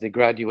once they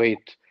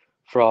graduate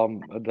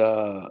from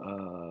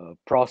the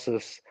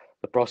process,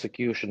 the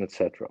prosecution,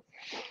 etc.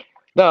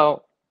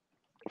 Now,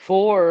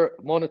 for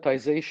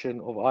monetization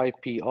of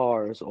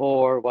IPRs,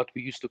 or what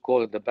we used to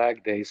call in the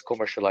back days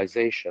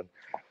commercialization,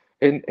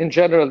 in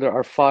general, there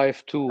are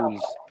 5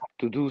 tools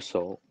to do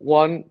so.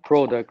 1,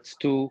 products.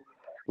 2,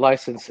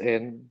 license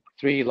in.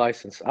 3,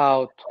 license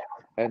out.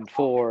 And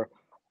 4,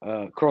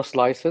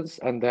 cross-license.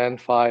 And then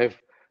 5,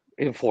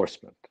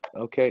 enforcement.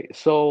 Okay,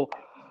 so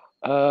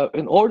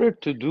in order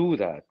to do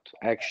that,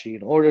 actually,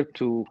 in order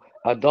to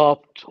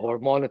adopt or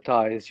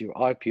monetize your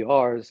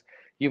IPRs,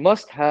 you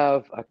must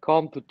have a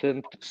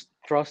competent,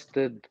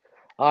 trusted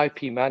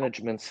IP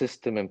management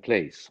system in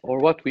place, or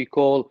what we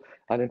call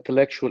an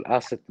intellectual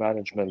asset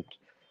management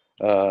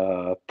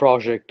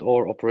project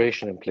or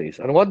operation in place.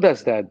 And what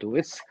does that do?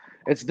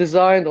 It's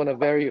designed on a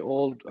very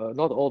old,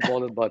 not old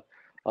model, but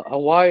a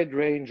wide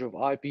range of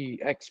IP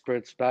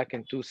experts back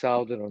in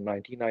 2000 or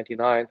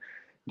 1999.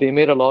 They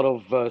made a lot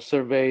of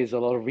surveys, a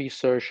lot of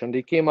research, and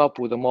they came up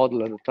with a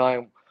model at the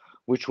time,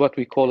 which what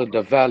we call it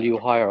the value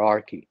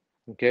hierarchy.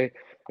 Okay,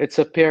 it's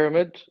a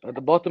pyramid. At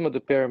the bottom of the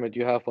pyramid,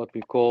 you have what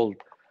we call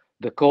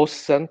the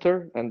cost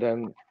center, and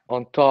then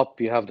on top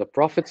you have the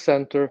profit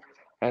center,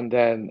 and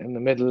then in the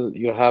middle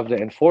you have the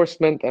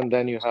enforcement, and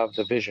then you have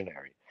the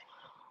visionary.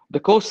 The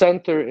cost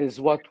center is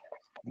what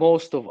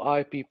most of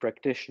IP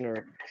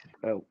practitioners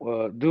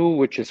do,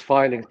 which is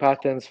filing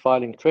patents,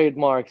 filing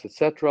trademarks,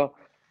 etc.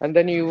 And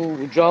then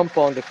you jump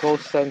on the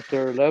cost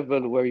center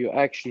level where you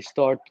actually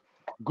start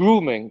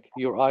grooming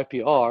your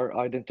IPR,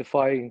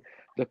 identifying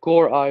the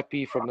core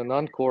IP from the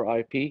non-core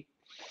IP,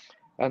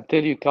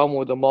 until you come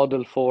with a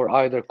model for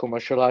either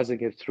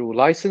commercializing it through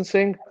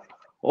licensing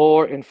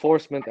or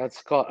enforcement, as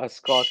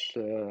Scott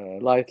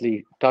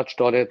lightly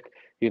touched on it,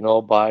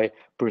 by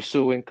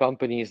pursuing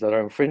companies that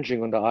are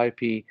infringing on the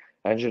IP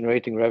and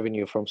generating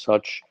revenue from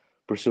such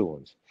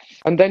pursuance.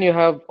 And then you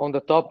have on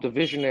the top the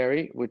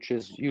visionary, which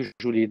is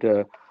usually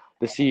the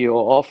CEO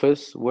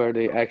office, where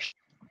they actually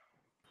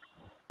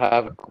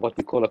have what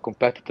we call a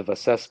competitive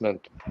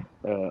assessment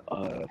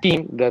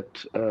team that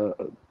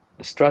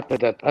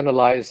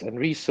analyze and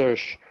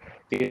research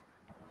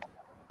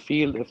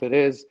field, if it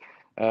is,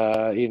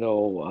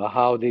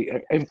 how they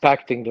are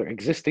impacting their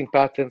existing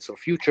patents or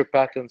future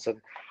patents, and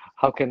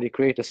how can they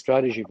create a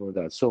strategy for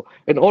that. So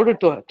in order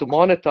to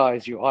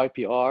monetize your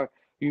IPR,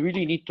 you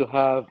really need to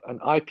have an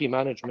IP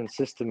management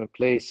system in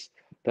place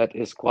that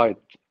is quite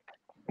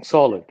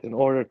solid in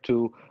order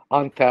to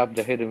untap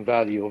the hidden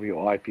value of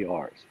your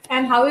IPRs.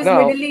 And how is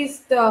Now, Middle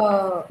East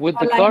with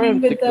the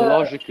current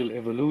technological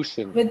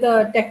evolution, with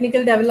the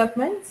technical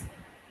developments?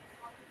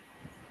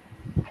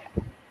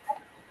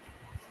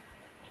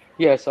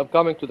 Yes, I'm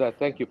coming to that.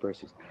 Thank you,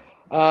 Persis.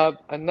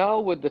 And now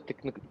with the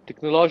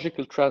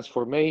technological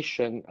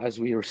transformation, as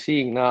we are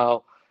seeing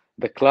now,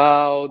 the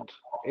cloud,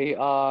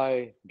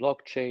 AI,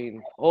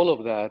 blockchain, all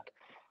of that,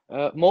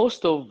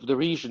 most of the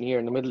region here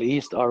in the Middle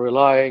East are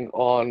relying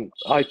on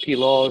IP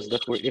laws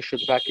that were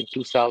issued back in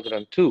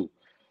 2002.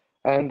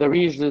 And the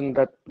reason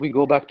that we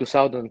go back to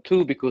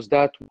 2002, because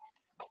that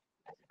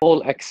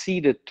all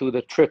acceded to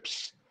the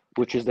TRIPS,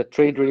 which is the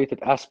trade-related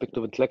aspect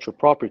of intellectual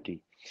property,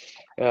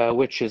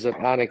 which is an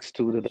annex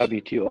to the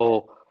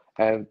WTO.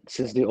 And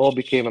since they all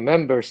became a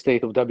member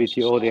state of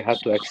WTO, they had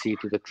to accede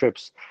to the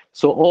TRIPS.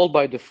 So all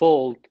by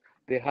default,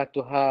 they had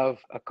to have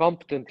a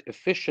competent,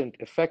 efficient,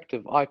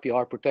 effective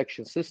IPR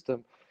protection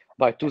system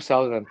by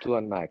 2002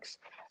 and max.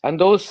 And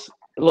those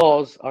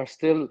laws are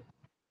still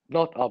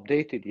not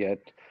updated yet,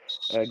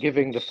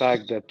 given the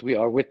fact that we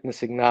are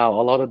witnessing now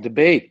a lot of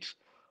debate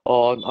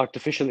on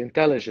artificial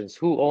intelligence.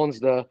 Who owns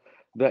the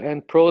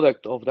end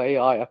product of the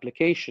AI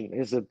application?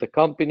 Is it the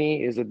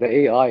company? Is it the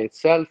AI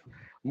itself?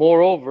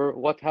 Moreover,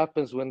 what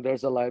happens when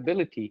there's a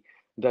liability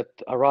that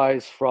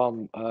arises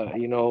from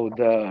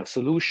the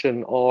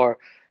solution or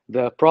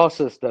the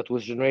process that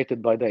was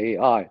generated by the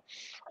AI?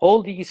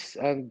 All these,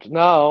 and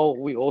now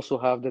we also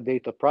have the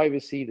data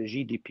privacy, the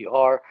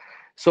GDPR.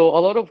 So a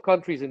lot of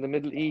countries in the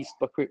Middle East,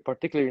 but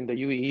particularly in the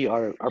UAE,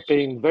 are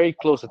paying very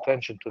close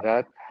attention to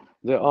that.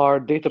 There are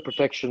data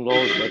protection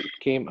laws that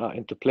came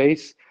into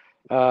place.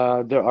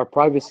 There are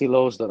privacy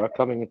laws that are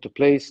coming into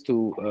place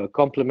to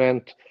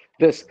complement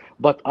this.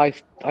 But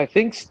I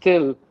think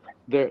still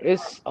there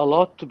is a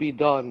lot to be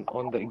done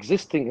on the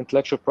existing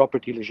intellectual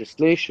property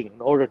legislation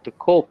in order to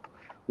cope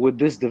with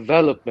this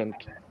development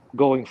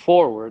going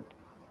forward.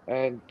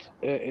 And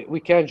we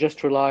can't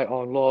just rely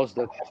on laws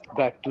that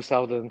back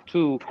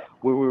 2002,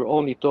 where we were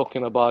only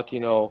talking about,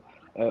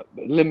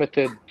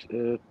 limited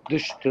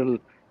digital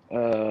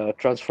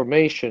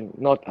transformation,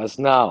 not as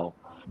now.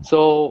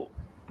 So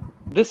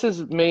this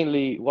is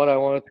mainly what I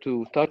wanted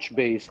to touch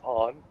base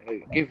on,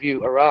 give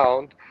you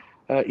around.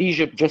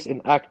 Egypt just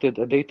enacted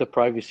a data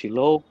privacy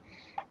law.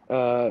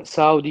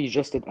 Saudi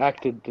just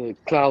enacted the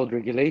cloud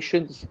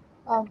regulations.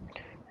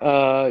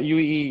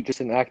 UAE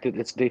just enacted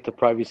its data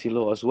privacy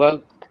law as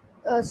well.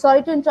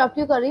 Sorry to interrupt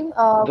you, Karim.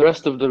 The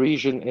rest of the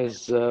region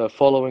is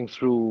following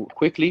through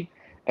quickly.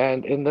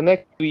 And in the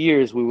next 2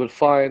 years, we will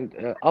find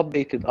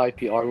updated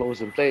IPR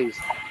laws in place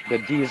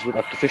that deals with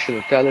artificial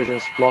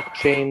intelligence,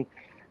 blockchain,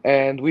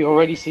 and we're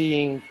already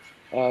seeing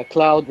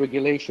cloud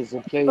regulations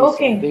in place and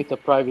Okay, data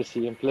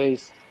privacy in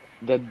place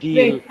that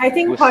deal great. I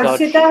think with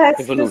Harshita such has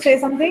to evolution. say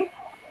something.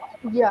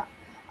 Yeah.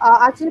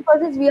 Actually,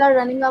 Persis, we are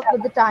running up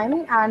with the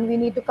timing and we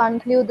need to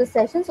conclude the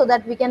session so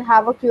that we can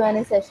have a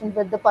Q&A session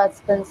with the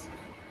participants.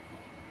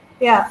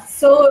 Yeah.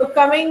 So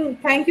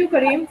thank you,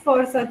 Karim,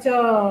 for such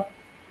a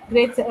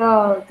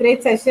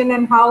great session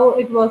and how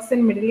it works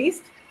in Middle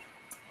East.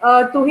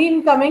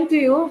 Tuhin, coming to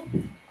you,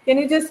 can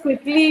you just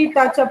quickly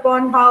touch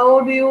upon how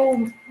do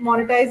you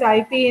monetize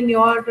IP in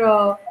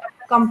your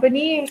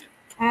company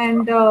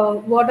and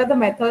what are the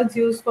methods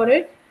used for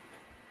it?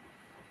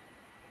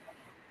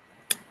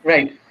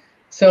 Right.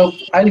 So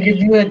I'll give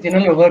you a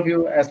general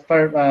overview as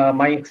per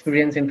my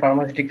experience in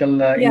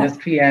pharmaceutical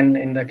industry and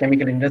in the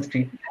chemical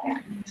industry.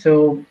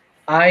 So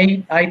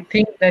I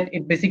think that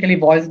it basically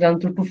boils down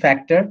to two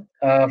factors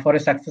for a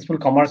successful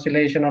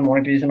commercialization or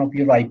monetization of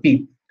your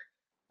IP.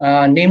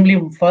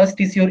 Namely,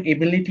 first is your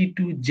ability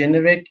to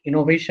generate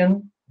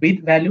innovation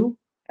with value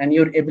and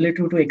your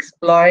ability to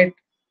exploit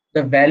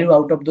the value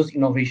out of those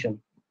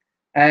innovation.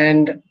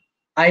 And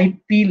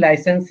IP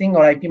licensing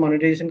or IP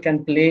monetization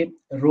can play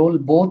a role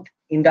both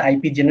in the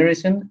IP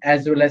generation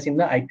as well as in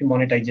the IP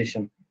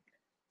monetization.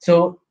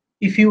 So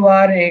if you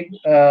are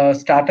a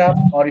startup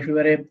or if you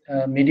are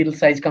a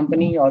middle-sized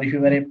company or if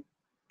you are a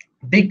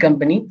big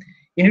company,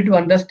 you need to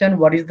understand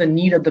what is the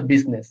need of the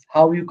business,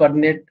 how you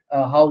coordinate,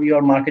 how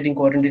your marketing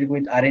coordinated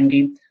with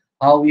R&D,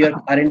 how your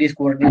R&D is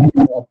coordinated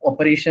with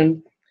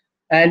operation,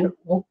 and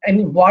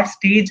in what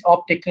stage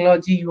of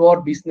technology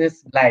your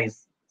business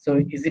lies.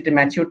 So is it a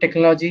mature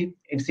technology?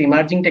 It's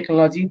emerging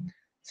technology.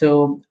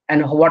 So,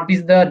 and what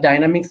is the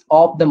dynamics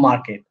of the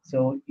market?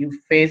 So you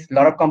face a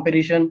lot of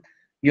competition.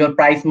 Your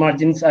price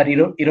margins are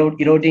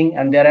eroding,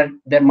 and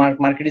the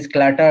market is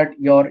cluttered.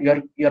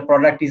 Your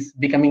product is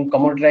becoming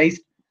commoditized.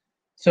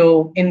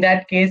 So in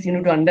that case, you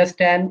need to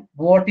understand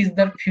what is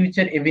the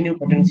future revenue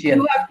potential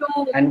You have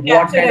to and what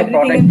capture kind of everything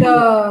product. in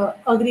the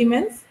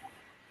agreements.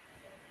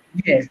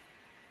 Yes.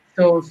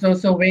 So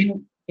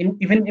when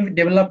even if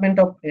development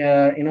of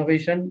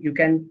innovation, you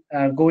can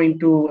go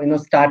into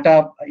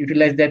startup,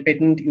 utilize their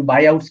patent, you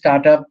buy out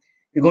startup,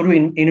 you go to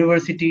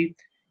university,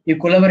 you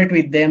collaborate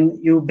with them,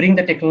 you bring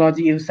the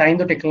technology, you sign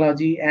the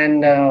technology,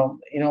 and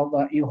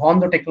you hone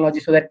the technology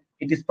so that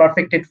it is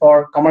perfected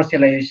for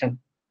commercialization.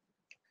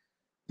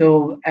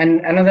 So,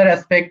 and another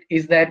aspect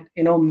is that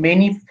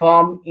many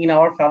firm in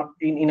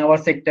our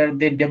sector,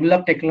 they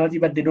develop technology,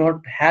 but they do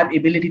not have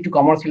ability to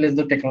commercialize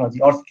the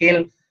technology or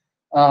scale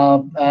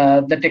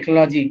the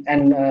technology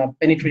and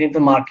penetrate into the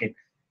market.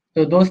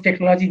 So those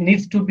technology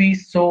needs to be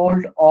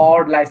sold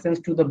or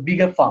licensed to the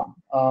bigger firm.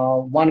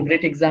 One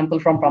great example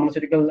from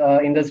pharmaceutical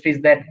industry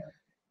is that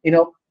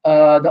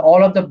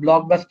all of the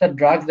blockbuster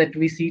drugs that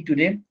we see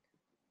today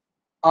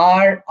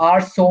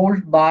are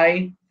sold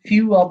by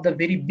few of the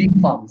very big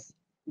firms.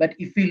 But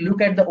if we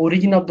look at the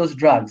origin of those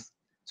drugs,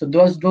 so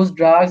those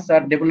drugs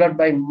are developed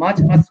by much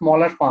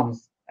smaller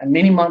firms and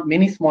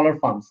many smaller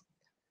firms.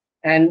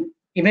 And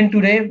even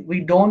today, we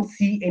don't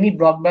see any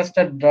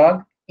blockbuster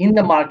drug in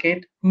the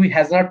market who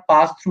has not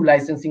passed through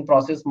licensing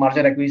process,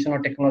 merger acquisition, or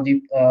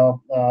technology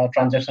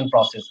transaction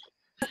process.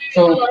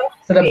 So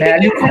the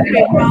value And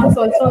trademarks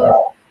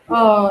also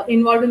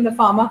involved in the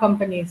pharma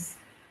companies.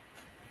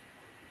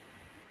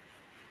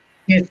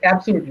 Yes,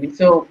 absolutely.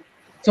 So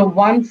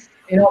once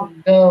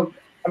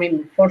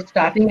for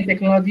starting a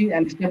technology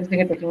and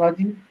establishing a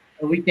technology,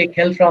 we take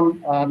help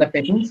from the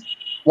patents.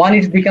 One,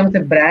 it becomes a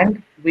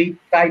brand. We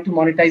try to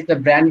monetize the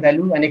brand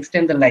value and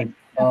extend the life,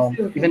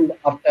 even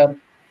after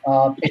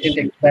patent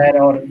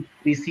expire or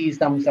we see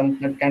some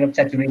kind of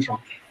saturation.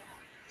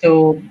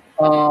 So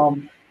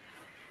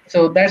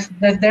that's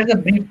a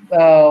brief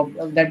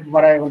that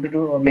what I wanted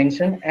to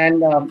mention.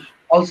 And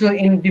also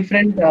in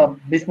different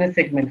business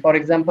segment, for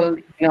example,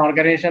 in an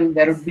organization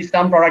there would be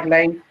some product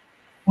line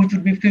which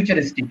would be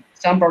futuristic,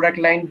 some product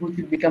line which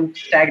would become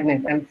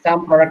stagnant, and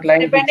some product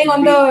line depending which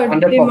on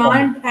would the be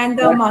demand and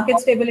the market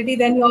stability,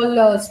 then you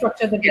all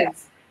structure the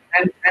deals.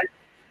 And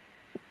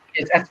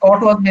yes, as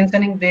Scott was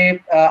mentioning,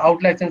 they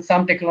out-license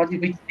some technology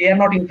which they are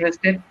not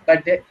interested,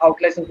 but they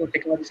out-license the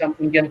technology some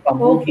Indian firm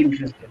would be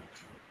interested.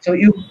 So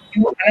you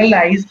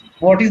analyze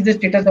what is the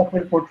status of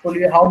your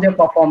portfolio, how they're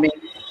performing.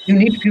 You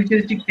need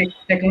futuristic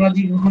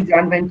technology, you do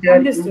joint venture,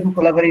 you do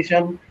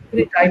collaboration,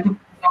 you try to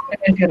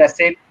complement your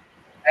asset.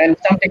 And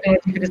some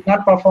technology, if it is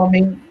not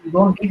performing, you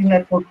don't need in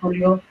that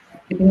portfolio,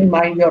 keeping in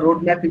mind your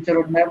roadmap, future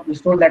roadmap, you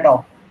sold that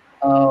off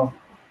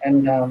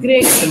and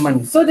Great. get the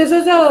money. So this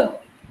is a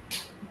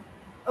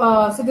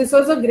So this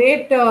was a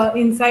great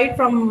insight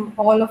from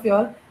all of you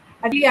all.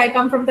 Actually, I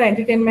come from the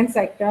entertainment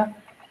sector.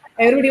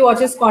 Everybody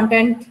watches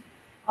content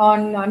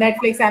on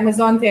Netflix,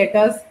 Amazon,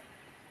 theaters.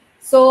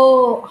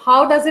 So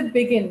how does it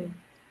begin?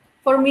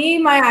 For me,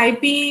 my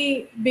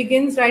IP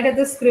begins right at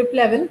the script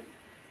level.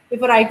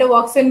 If a writer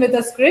walks in with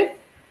a script,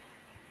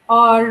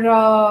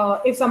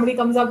 or if somebody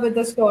comes up with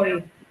a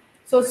story.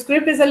 So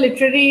script is a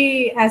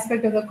literary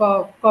aspect of the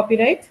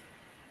copyright.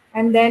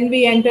 And then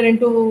we enter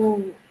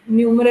into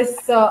numerous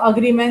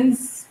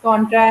agreements,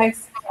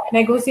 contracts,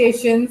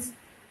 negotiations.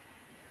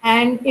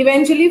 And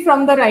eventually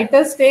from the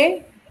writer's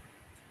day,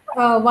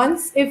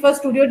 once if a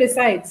studio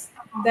decides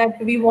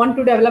that we want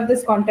to develop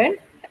this content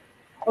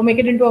or make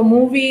it into a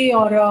movie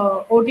or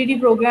a OTT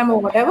program or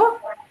whatever,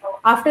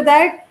 after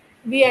that,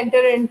 we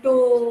enter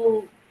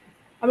into,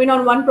 I mean,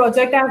 on one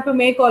project, I have to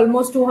make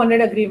almost 200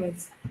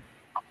 agreements,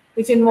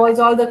 which involves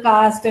all the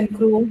cast and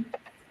crew.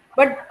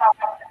 But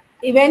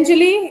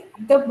eventually,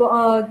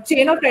 the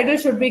chain of title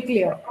should be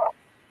clear.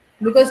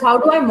 Because how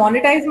do I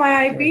monetize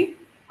my IP?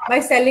 By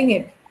selling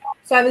it.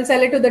 So I will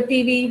sell it to the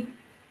TV,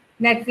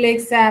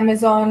 Netflix,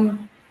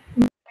 Amazon,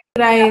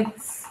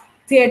 rights,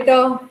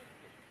 theater.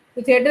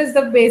 The theater is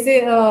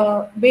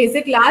the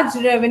basic large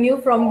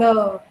revenue from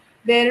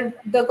where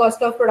the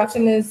cost of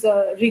production is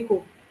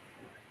recouped.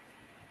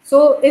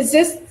 So it's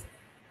just,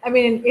 I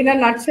mean, in a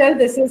nutshell,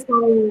 this is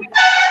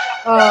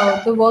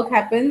how the work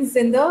happens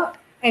in the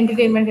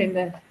entertainment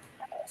industry.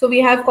 So we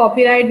have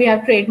copyright, we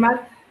have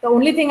trademark. The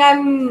only thing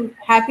I'm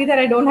happy that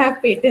I don't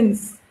have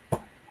patents.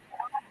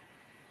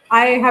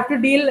 I have to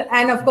deal,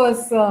 and of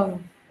course,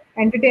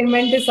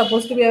 entertainment is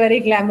supposed to be a very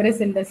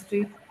glamorous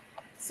industry.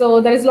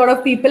 So there is a lot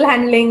of people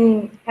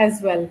handling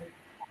as well.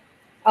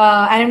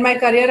 And in my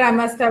career, I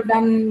must have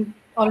done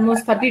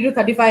almost 30 to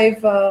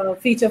 35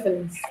 feature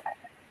films.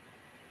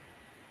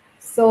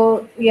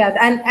 So yeah,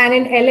 and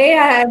in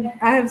LA,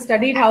 I have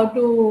studied how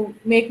to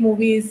make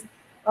movies,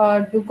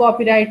 do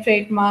copyright,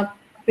 trademark,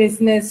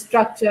 business,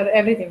 structure,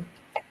 everything.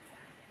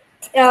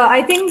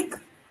 I think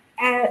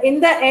in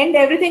the end,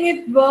 everything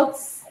it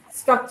works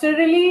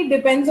structurally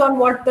depends on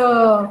what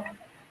the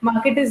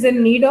market is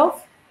in need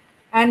of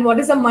and what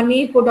is the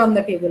money put on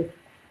the table.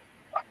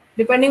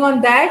 Depending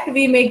on that,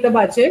 we make the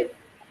budget,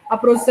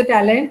 approach the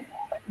talent,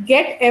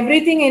 get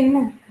everything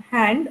in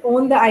hand,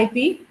 own the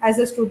IP as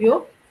a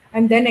studio,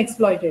 and then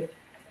exploit it.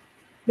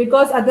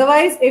 Because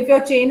otherwise, if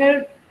your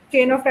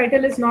chain of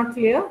title is not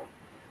clear,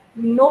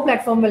 no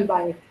platform will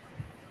buy it.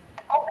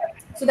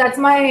 So that's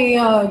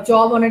my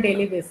job on a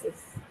daily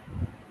basis.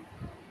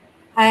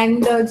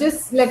 And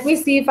just let me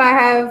see if I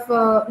have,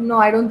 no,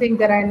 I don't think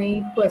there are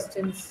any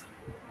questions.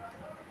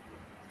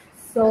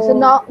 So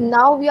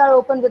now we are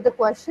open with the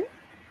question.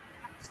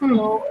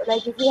 So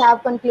like if we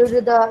have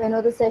concluded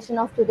the the session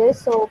of today,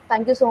 so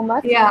thank you so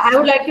much. Yeah, I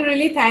would like to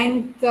really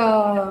thank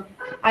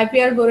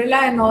IPR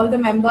Gorilla and all the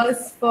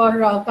members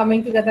for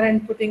coming together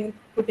and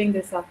putting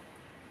this up.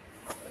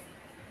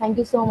 Thank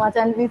you so much,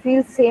 and we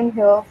feel same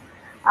here.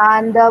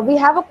 And we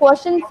have a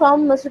question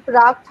from Mr.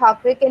 Parag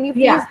Thakre. Can you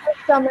please give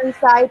some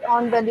insight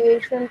on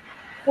valuation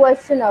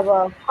question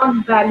above?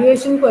 On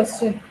valuation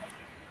question.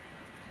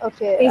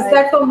 Okay. Is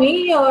that for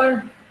me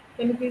or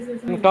can you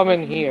please come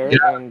in here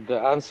and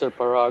answer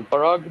Parag?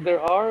 Parag, there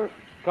are a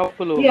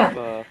couple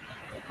of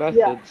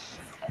methods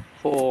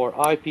for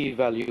IP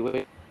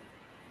valuation.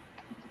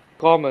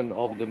 Common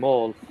of them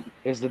all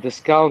is the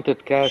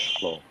discounted cash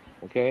flow.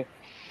 Okay.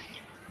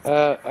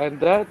 And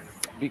that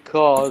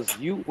because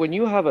when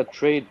you have a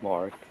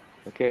trademark,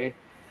 okay,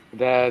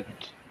 that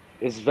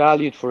is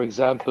valued, for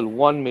example,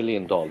 $1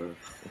 million,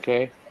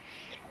 okay,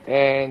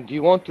 and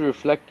you want to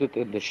reflect it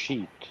in the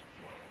sheet.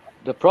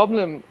 The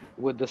problem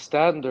with the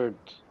standard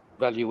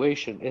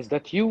valuation is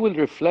that you will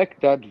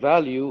reflect that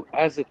value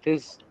as it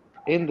is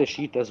in the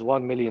sheet as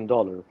 $1 million,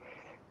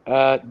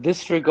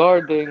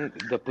 disregarding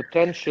the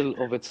potential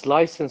of its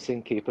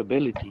licensing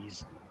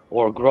capabilities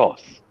or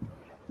growth.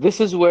 This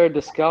is where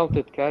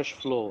discounted cash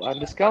flow, and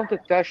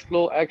discounted cash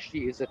flow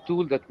actually is a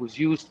tool that was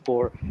used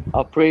for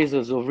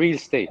appraisals of real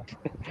estate,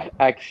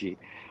 actually.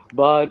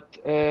 But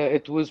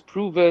it was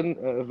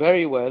proven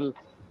very well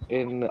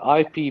in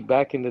IP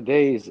back in the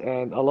days,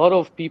 and a lot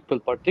of people,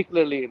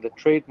 particularly in the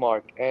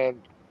trademark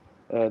and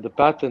the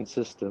patent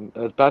system,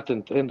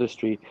 patent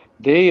industry,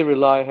 they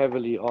rely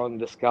heavily on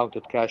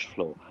discounted cash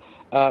flow.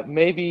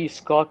 Maybe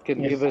Scott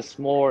can give us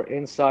more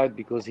insight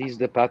because he's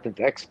the patent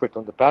expert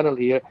on the panel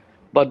here.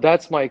 But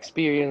that's my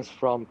experience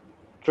from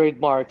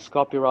trademarks,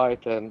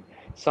 copyright, and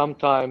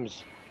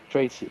sometimes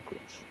trade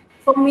secrets.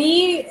 For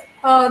me,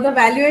 the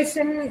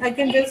valuation, I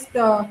can just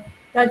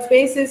touch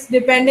base is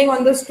depending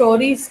on the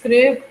story,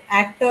 script,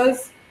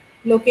 actors,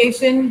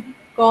 location,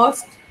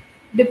 cost.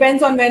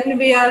 Depends on when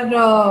we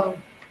are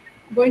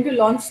going to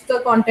launch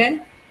the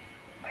content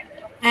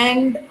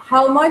and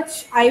how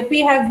much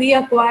IP have we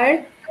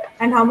acquired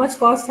and how much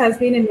cost has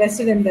been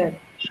invested in that.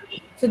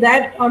 So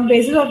that on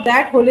basis of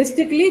that,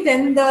 holistically,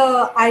 then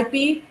the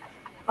IP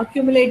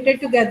accumulated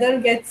together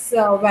gets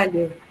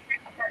valued.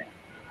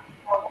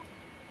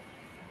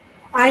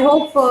 I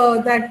hope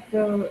that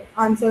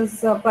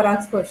answers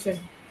Parag's question.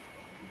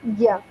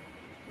 Yeah.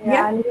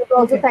 Yeah. And we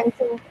also Okay. thank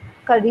you,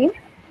 Karim,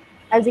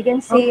 as you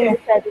can see in Okay.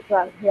 the chat as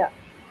well. Yeah.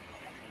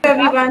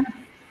 Everyone.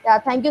 Yeah,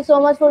 thank you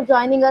so much for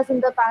joining us in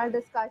the panel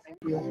discussion.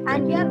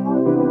 And we are